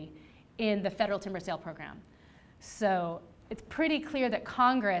annually in the federal timber sale program. So it's pretty clear that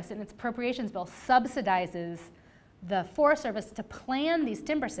Congress in its appropriations bill subsidizes the Forest Service to plan these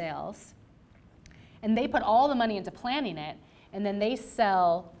timber sales, and they put all the money into planning it, and then they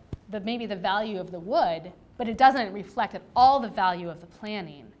sell maybe the value of the wood, but it doesn't reflect at all the value of the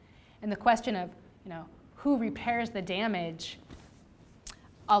planning. And the question of who repairs the damage,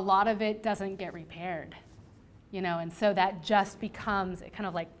 a lot of it doesn't get repaired, and so that just becomes kind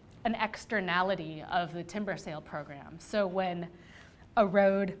of like an externality of the timber sale program. So when a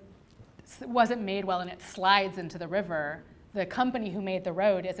road wasn't made well and it slides into the river, the company who made the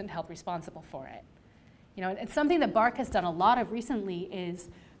road isn't held responsible for it. It's something that BARC has done a lot of recently is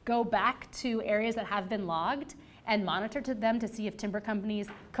go back to areas that have been logged and monitor to them to see if timber companies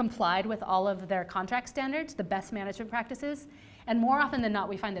complied with all of their contract standards, the best management practices. And more often than not,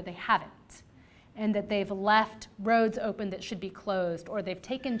 we find that they haven't, and that they've left roads open that should be closed, or they've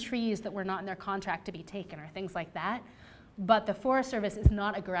taken trees that were not in their contract to be taken, or things like that. But the Forest Service is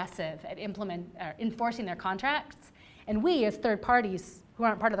not aggressive at enforcing their contracts, and we, as third parties who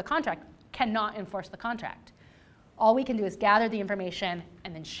aren't part of the contract, cannot enforce the contract. All we can do is gather the information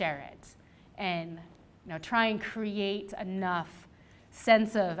and then share it, and try and create enough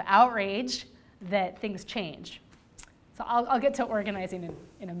sense of outrage that things change. So I'll get to organizing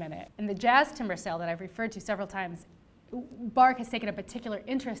in a minute. And the jazz timber sale that I've referred to several times, BARC has taken a particular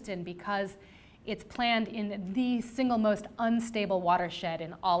interest in because it's planned in the single most unstable watershed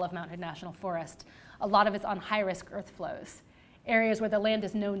in all of Mount Hood National Forest. A lot of it's on high-risk earth flows, areas where the land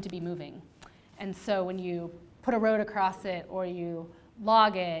is known to be moving. And so when you put a road across it or you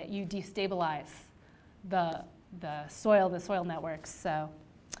log it, you destabilize the soil networks. So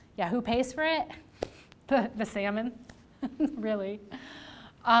yeah, who pays for it? The salmon. Really.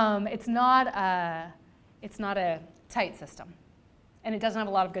 It's not a tight system, and it doesn't have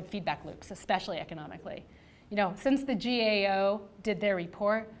a lot of good feedback loops, especially economically. Since the GAO did their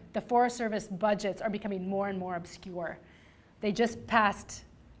report, the Forest Service budgets are becoming more and more obscure. They just passed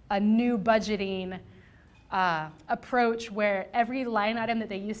a new budgeting approach where every line item that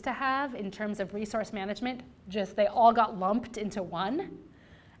they used to have in terms of resource management, they all got lumped into one,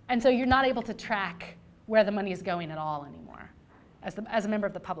 and so you're not able to track where the money is going at all anymore as a member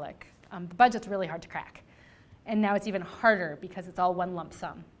of the public. The budget's really hard to crack. And now it's even harder because it's all one lump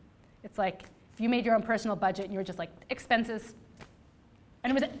sum. It's like if you made your own personal budget and you were just like, expenses,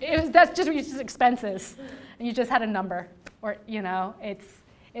 and that's just expenses, and you just had a number, or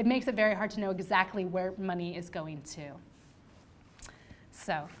it makes it very hard to know exactly where money is going to.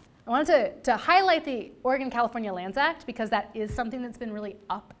 So I wanted to highlight the Oregon-California Lands Act because that is something that's been really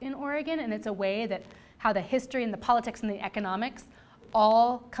up in Oregon, and it's a way that how the history and the politics and the economics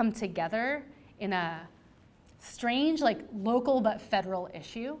all come together in a strange, local but federal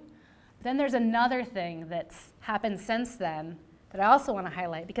issue. Then there's another thing that's happened since then that I also want to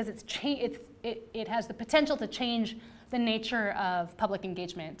highlight because it has the potential to change the nature of public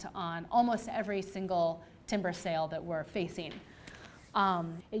engagement on almost every single timber sale that we're facing.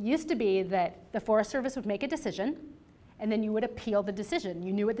 It used to be that the Forest Service would make a decision, and then you would appeal the decision.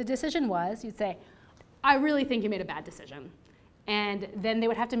 You knew what the decision was. You'd say, I really think you made a bad decision. And then they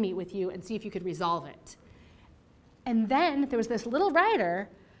would have to meet with you and see if you could resolve it. And then there was this little rider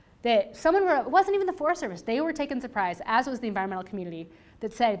that it wasn't even the Forest Service, they were taken surprise, as was the environmental community,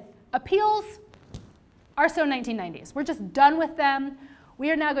 that said, appeals are so 1990s. We're just done with them.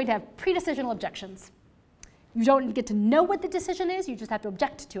 We are now going to have pre-decisional objections. You don't get to know what the decision is, you just have to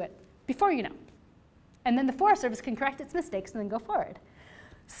object to it before you know. And then the Forest Service can correct its mistakes and then go forward.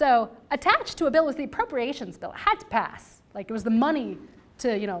 So attached to a bill was the appropriations bill. It had to pass. Like it was the money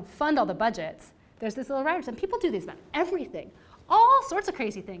to fund all the budgets. There's this little rider, and people do these about everything. All sorts of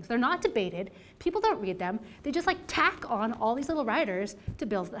crazy things. They're not debated. People don't read them. They just tack on all these little riders to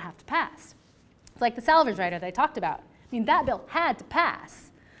bills that have to pass. It's like the salvage rider that I talked about. I mean, that bill had to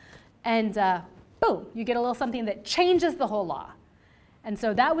pass. And boom, you get a little something that changes the whole law. And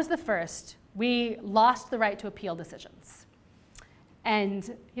so that was the first. We lost the right to appeal decisions.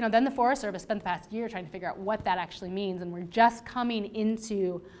 And then the Forest Service spent the past year trying to figure out what that actually means, and we're just coming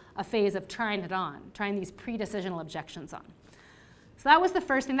into a phase of trying these pre-decisional objections on. So that was the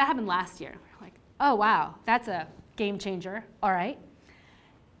first thing. That happened last year. We're like, oh wow, that's a game changer, all right.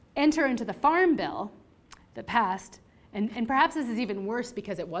 Enter into the Farm Bill that passed, and perhaps this is even worse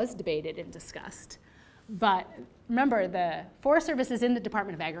because it was debated and discussed. But remember, the Forest Service is in the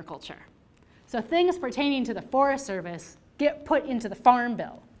Department of Agriculture. So things pertaining to the Forest Service get put into the Farm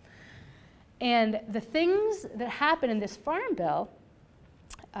Bill. And the things that happen in this Farm Bill,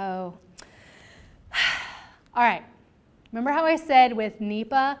 all right. Remember how I said with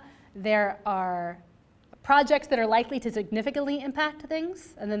NEPA, there are projects that are likely to significantly impact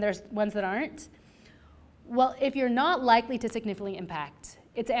things, and then there's ones that aren't? Well, if you're not likely to significantly impact,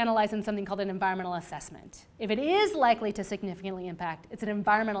 it's analyzed in something called an environmental assessment. If it is likely to significantly impact, it's an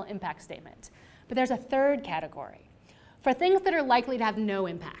environmental impact statement. But there's a third category for things that are likely to have no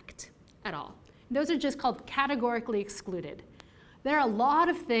impact at all. Those are just called categorically excluded. There are a lot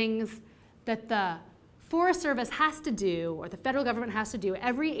of things that the Forest Service has to do, or the federal government has to do.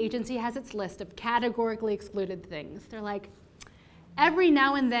 Every agency has its list of categorically excluded things. They're like, every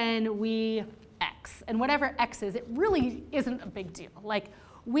now and then we X, and whatever X is, it really isn't a big deal. Like,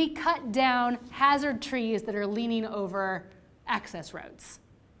 we cut down hazard trees that are leaning over access roads.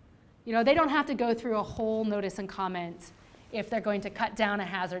 They don't have to go through a whole notice and comment if they're going to cut down a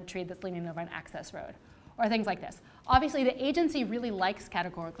hazard tree that's leaning over an access road, or things like this. Obviously, the agency really likes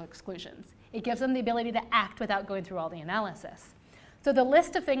categorical exclusions. It gives them the ability to act without going through all the analysis. So the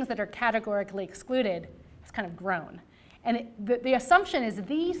list of things that are categorically excluded has kind of grown. And the assumption is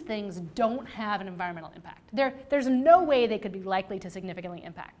these things don't have an environmental impact. There's no way they could be likely to significantly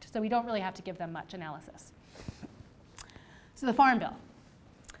impact. So we don't really have to give them much analysis. So the Farm Bill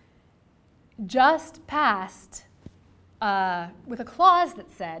just passed with a clause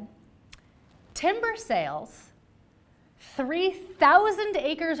that said, timber sales 3,000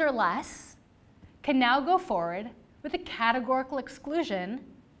 acres or less can now go forward with a categorical exclusion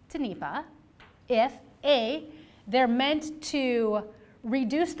to NEPA if A, they're meant to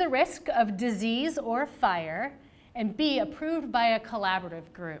reduce the risk of disease or fire, and B, approved by a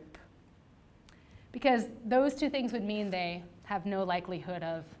collaborative group. Because those two things would mean they have no likelihood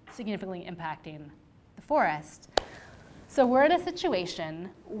of significantly impacting the forest. So we're in a situation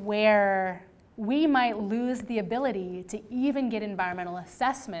where we might lose the ability to even get environmental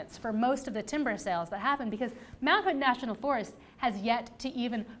assessments for most of the timber sales that happen because Mount Hood National Forest has yet to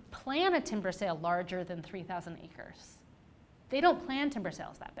even plan a timber sale larger than 3,000 acres. They don't plan timber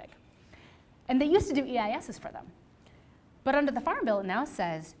sales that big. And they used to do EISs for them. But under the Farm Bill, it now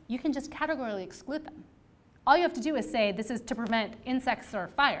says you can just categorically exclude them. All you have to do is say this is to prevent insects or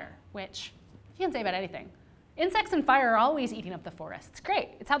fire, which you can say about anything. Insects and fire are always eating up the forest. It's great.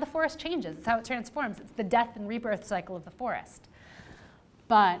 It's how the forest changes. It's how it transforms. It's the death and rebirth cycle of the forest.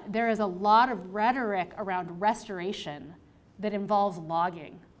 But there is a lot of rhetoric around restoration that involves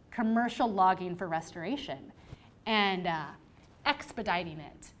logging, commercial logging for restoration, and expediting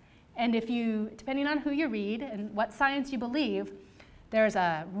it. And if you, depending on who you read and what science you believe, there's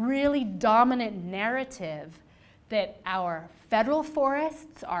a really dominant narrative that our federal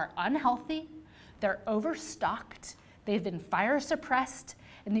forests are unhealthy, they're overstocked, they've been fire suppressed,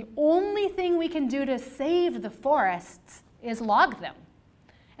 and the only thing we can do to save the forests is log them.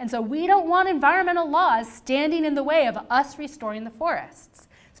 And so we don't want environmental laws standing in the way of us restoring the forests.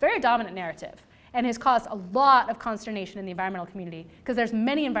 It's a very dominant narrative. and has caused a lot of consternation in the environmental community because there's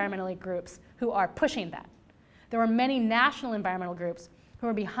many environmental groups who are pushing that. There are many national environmental groups who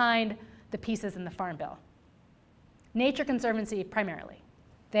are behind the pieces in the Farm Bill. Nature Conservancy primarily.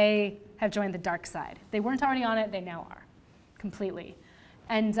 They have joined the dark side. They weren't already on it, they now are, completely.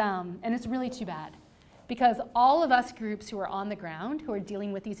 And it's really too bad, because all of us groups who are on the ground, who are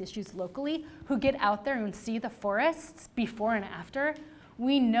dealing with these issues locally, who get out there and see the forests before and after,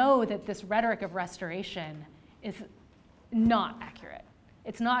 we know that this rhetoric of restoration is not accurate.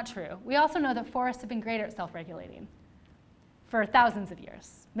 It's not true. We also know that forests have been great at self-regulating for thousands of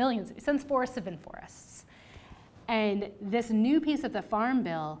years, millions, since forests have been forests. And this new piece of the Farm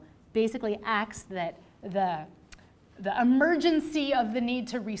Bill basically acts that the emergency of the need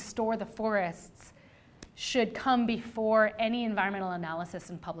to restore the forests should come before any environmental analysis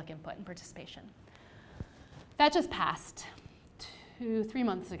and public input and participation. That just passed 2-3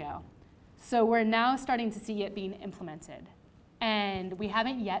 months ago. So we're now starting to see it being implemented. And we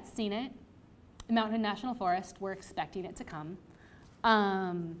haven't yet seen it in Mountain National Forest. We're expecting it to come.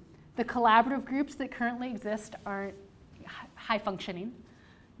 The collaborative groups that currently exist aren't high functioning.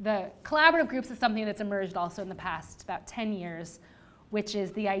 The collaborative groups is something that's emerged also in the past about 10 years, which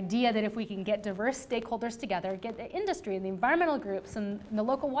is the idea that if we can get diverse stakeholders together, get the industry and the environmental groups and the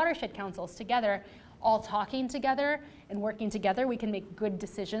local watershed councils together, all talking together and working together, we can make good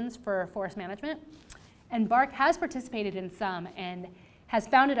decisions for forest management. And BARC has participated in some and has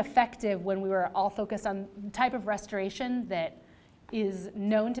found it effective when we were all focused on the type of restoration that is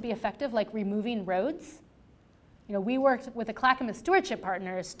known to be effective, like removing roads. You know, we worked with the Clackamas Stewardship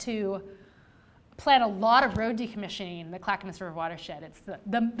Partners to plan a lot of road decommissioning in the Clackamas River watershed. It's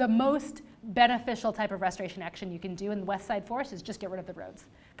the most beneficial type of restoration action you can do in the West Side Forest is just get rid of the roads,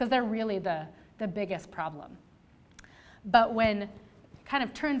 because they're really the biggest problem. But when kind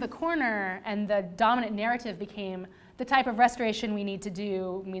of turned the corner and the dominant narrative became the type of restoration we need to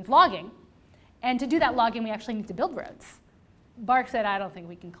do means logging, and to do that logging we actually need to build roads. BARC said, I don't think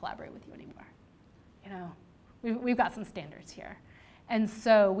we can collaborate with you anymore. You know, we've got some standards here. And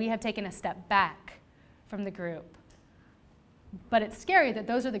so we have taken a step back from the group. But it's scary that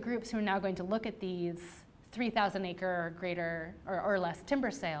those are the groups who are now going to look at these 3,000 acre or greater or less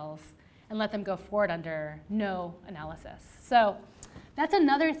timber sales and let them go forward under no analysis. So that's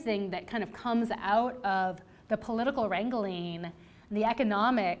another thing that kind of comes out of the political wrangling and the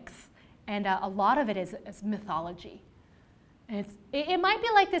economics, and a lot of it is mythology. And it might be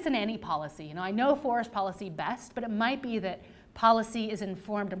like this in any policy. You know, I know forest policy best, but it might be that policy is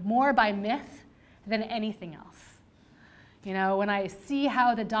informed more by myth than anything else. You know, when I see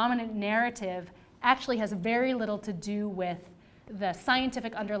how the dominant narrative actually has very little to do with the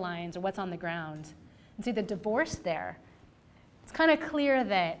scientific underlines or what's on the ground, and see the divorce there, it's kind of clear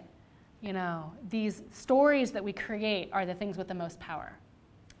that, you know, these stories that we create are the things with the most power.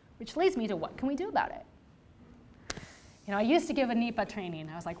 Which leads me to what can we do about it? You know, I used to give a NEPA training.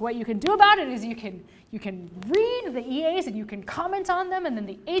 I was like, what you can do about it is you can read the EAs and you can comment on them, and then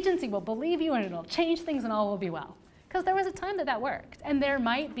the agency will believe you and it'll change things and all will be well. Because there was a time that worked. And there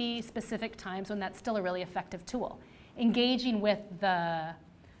might be specific times when that's still a really effective tool. Engaging with the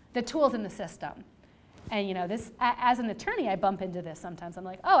tools in the system. And you know, this, as an attorney, I bump into this sometimes. I'm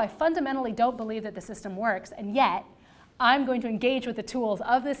like, oh, I fundamentally don't believe that the system works, and yet I'm going to engage with the tools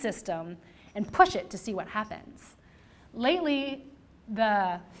of the system and push it to see what happens. Lately,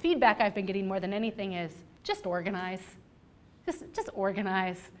 the feedback I've been getting more than anything is just organize. Just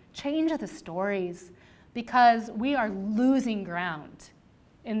organize. Change the stories, because we are losing ground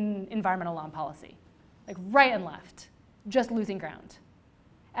in environmental law and policy. Like right and left, just losing ground.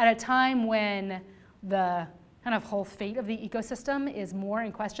 At a time when the kind of whole fate of the ecosystem is more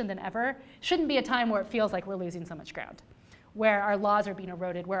in question than ever, shouldn't be a time where it feels like we're losing so much ground, where our laws are being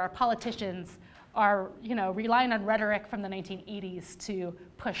eroded, where our politicians are, you know, relying on rhetoric from the 1980s to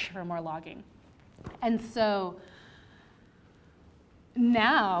push for more logging. And so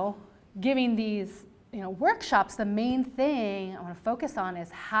now, giving these, you know, workshops, the main thing I want to focus on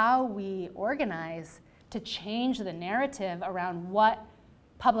is how we organize to change the narrative around what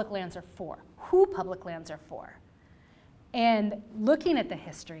public lands are for, who public lands are for, and looking at the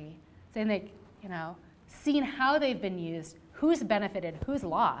history, saying that, you know, seeing how they've been used, who's benefited, who's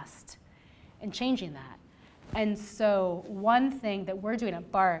lost, and changing that. And so one thing that we're doing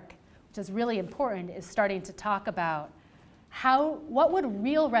at BARC, which is really important, is starting to talk about what would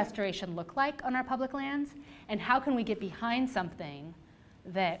real restoration look like on our public lands, and how can we get behind something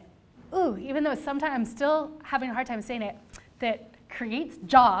that, ooh, even though sometimes I'm still having a hard time saying it, that creates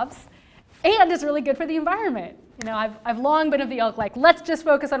jobs and is really good for the environment. You know, I've long been of the ilk, like, let's just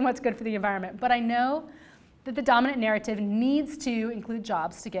focus on what's good for the environment. But I know that the dominant narrative needs to include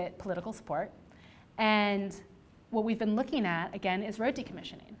jobs to get political support. And what we've been looking at, again, is road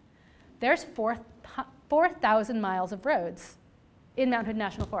decommissioning. There's 4,000 miles of roads in Mount Hood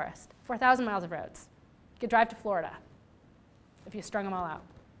National Forest. 4,000 miles of roads. You could drive to Florida if you strung them all out.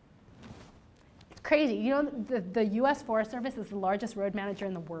 It's crazy. You know, the US Forest Service is the largest road manager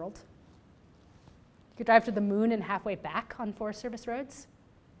in the world. You could drive to the moon and halfway back on Forest Service roads.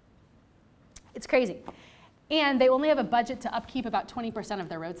 It's crazy. And they only have a budget to upkeep about 20% of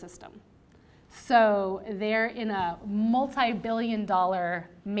their road system. So they're in a multi-billion-dollar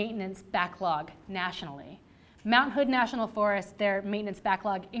maintenance backlog nationally. Mount Hood National Forest, their maintenance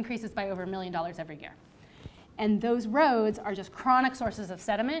backlog increases by over $1 million every year. And those roads are just chronic sources of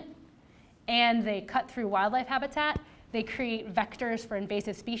sediment, and they cut through wildlife habitat. They create vectors for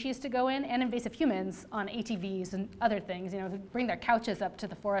invasive species to go in, and invasive humans on ATVs and other things, you know, bring their couches up to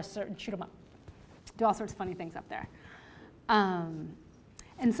the forest and shoot them up. Do all sorts of funny things up there.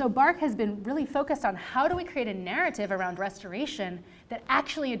 And so BARC has been really focused on how do we create a narrative around restoration that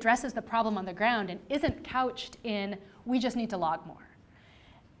actually addresses the problem on the ground and isn't couched in, we just need to log more.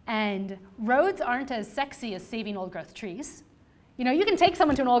 And roads aren't as sexy as saving old growth trees. You know, you can take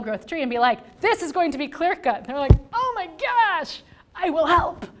someone to an old growth tree and be like, this is going to be clear cut. They're like, oh my gosh, I will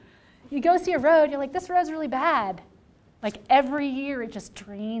help. You go see a road, you're like, this road's really bad. Like every year it just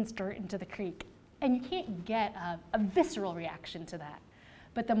drains dirt into the creek. And you can't get a visceral reaction to that.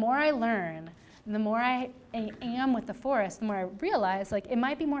 But the more I learn, the more I am with the forest, the more I realize like it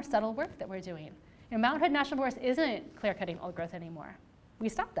might be more subtle work that we're doing. You know, Mount Hood National Forest isn't clear cutting old growth anymore. We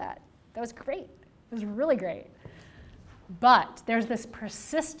stopped that. That was great. It was really great. But there's this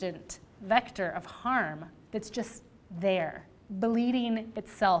persistent vector of harm that's just there, bleeding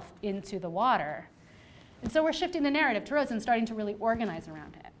itself into the water. And so we're shifting the narrative to roads and starting to really organize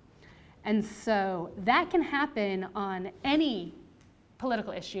around it. And so that can happen on any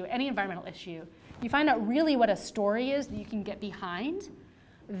political issue, any environmental issue. You find out really what a story is that you can get behind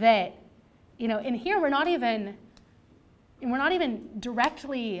that, you know, in here we're not even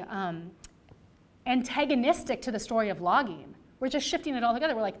directly antagonistic to the story of logging. We're just shifting it all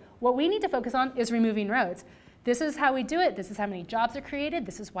together. We're like, what we need to focus on is removing roads. This is how we do it. This is how many jobs are created.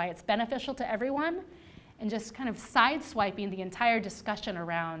 This is why it's beneficial to everyone. And just kind of sideswiping the entire discussion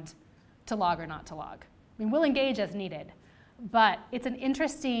around to log or not to log. I mean, we'll engage as needed. But it's an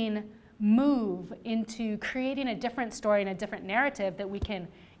interesting move into creating a different story and a different narrative that we can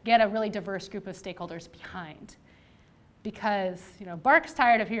get a really diverse group of stakeholders behind. Because, you know, BARC's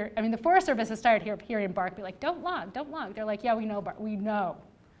tired of hearing, I mean, the Forest Service is tired of hearing BARC be like, don't log, don't log. They're like, yeah, we know, BARC, we know.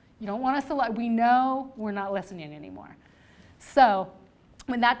 You don't want us to log, we know, we're not listening anymore. So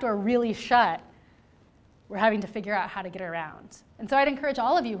when that door really shut, we're having to figure out how to get around. And so I'd encourage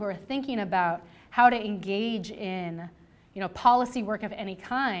all of you who are thinking about how to engage in, you know, policy work of any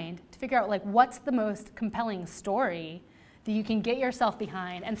kind to figure out like what's the most compelling story that you can get yourself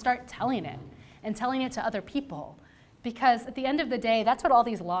behind and start telling it and telling it to other people. Because at the end of the day, that's what all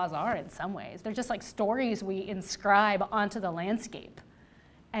these laws are in some ways. They're just like stories we inscribe onto the landscape.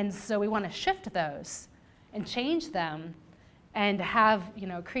 And so we want to shift those and change them and have, you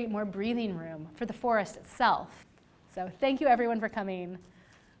know, create more breathing room for the forest itself. So thank you everyone for coming.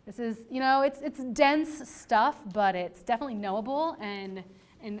 This is, you know, it's dense stuff, but it's definitely knowable, and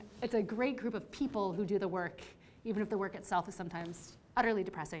it's a great group of people who do the work, even if the work itself is sometimes utterly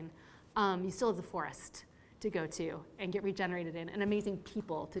depressing. You still have the forest to go to and get regenerated in, and amazing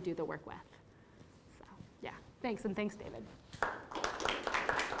people to do the work with. So yeah, thanks, and thanks, David.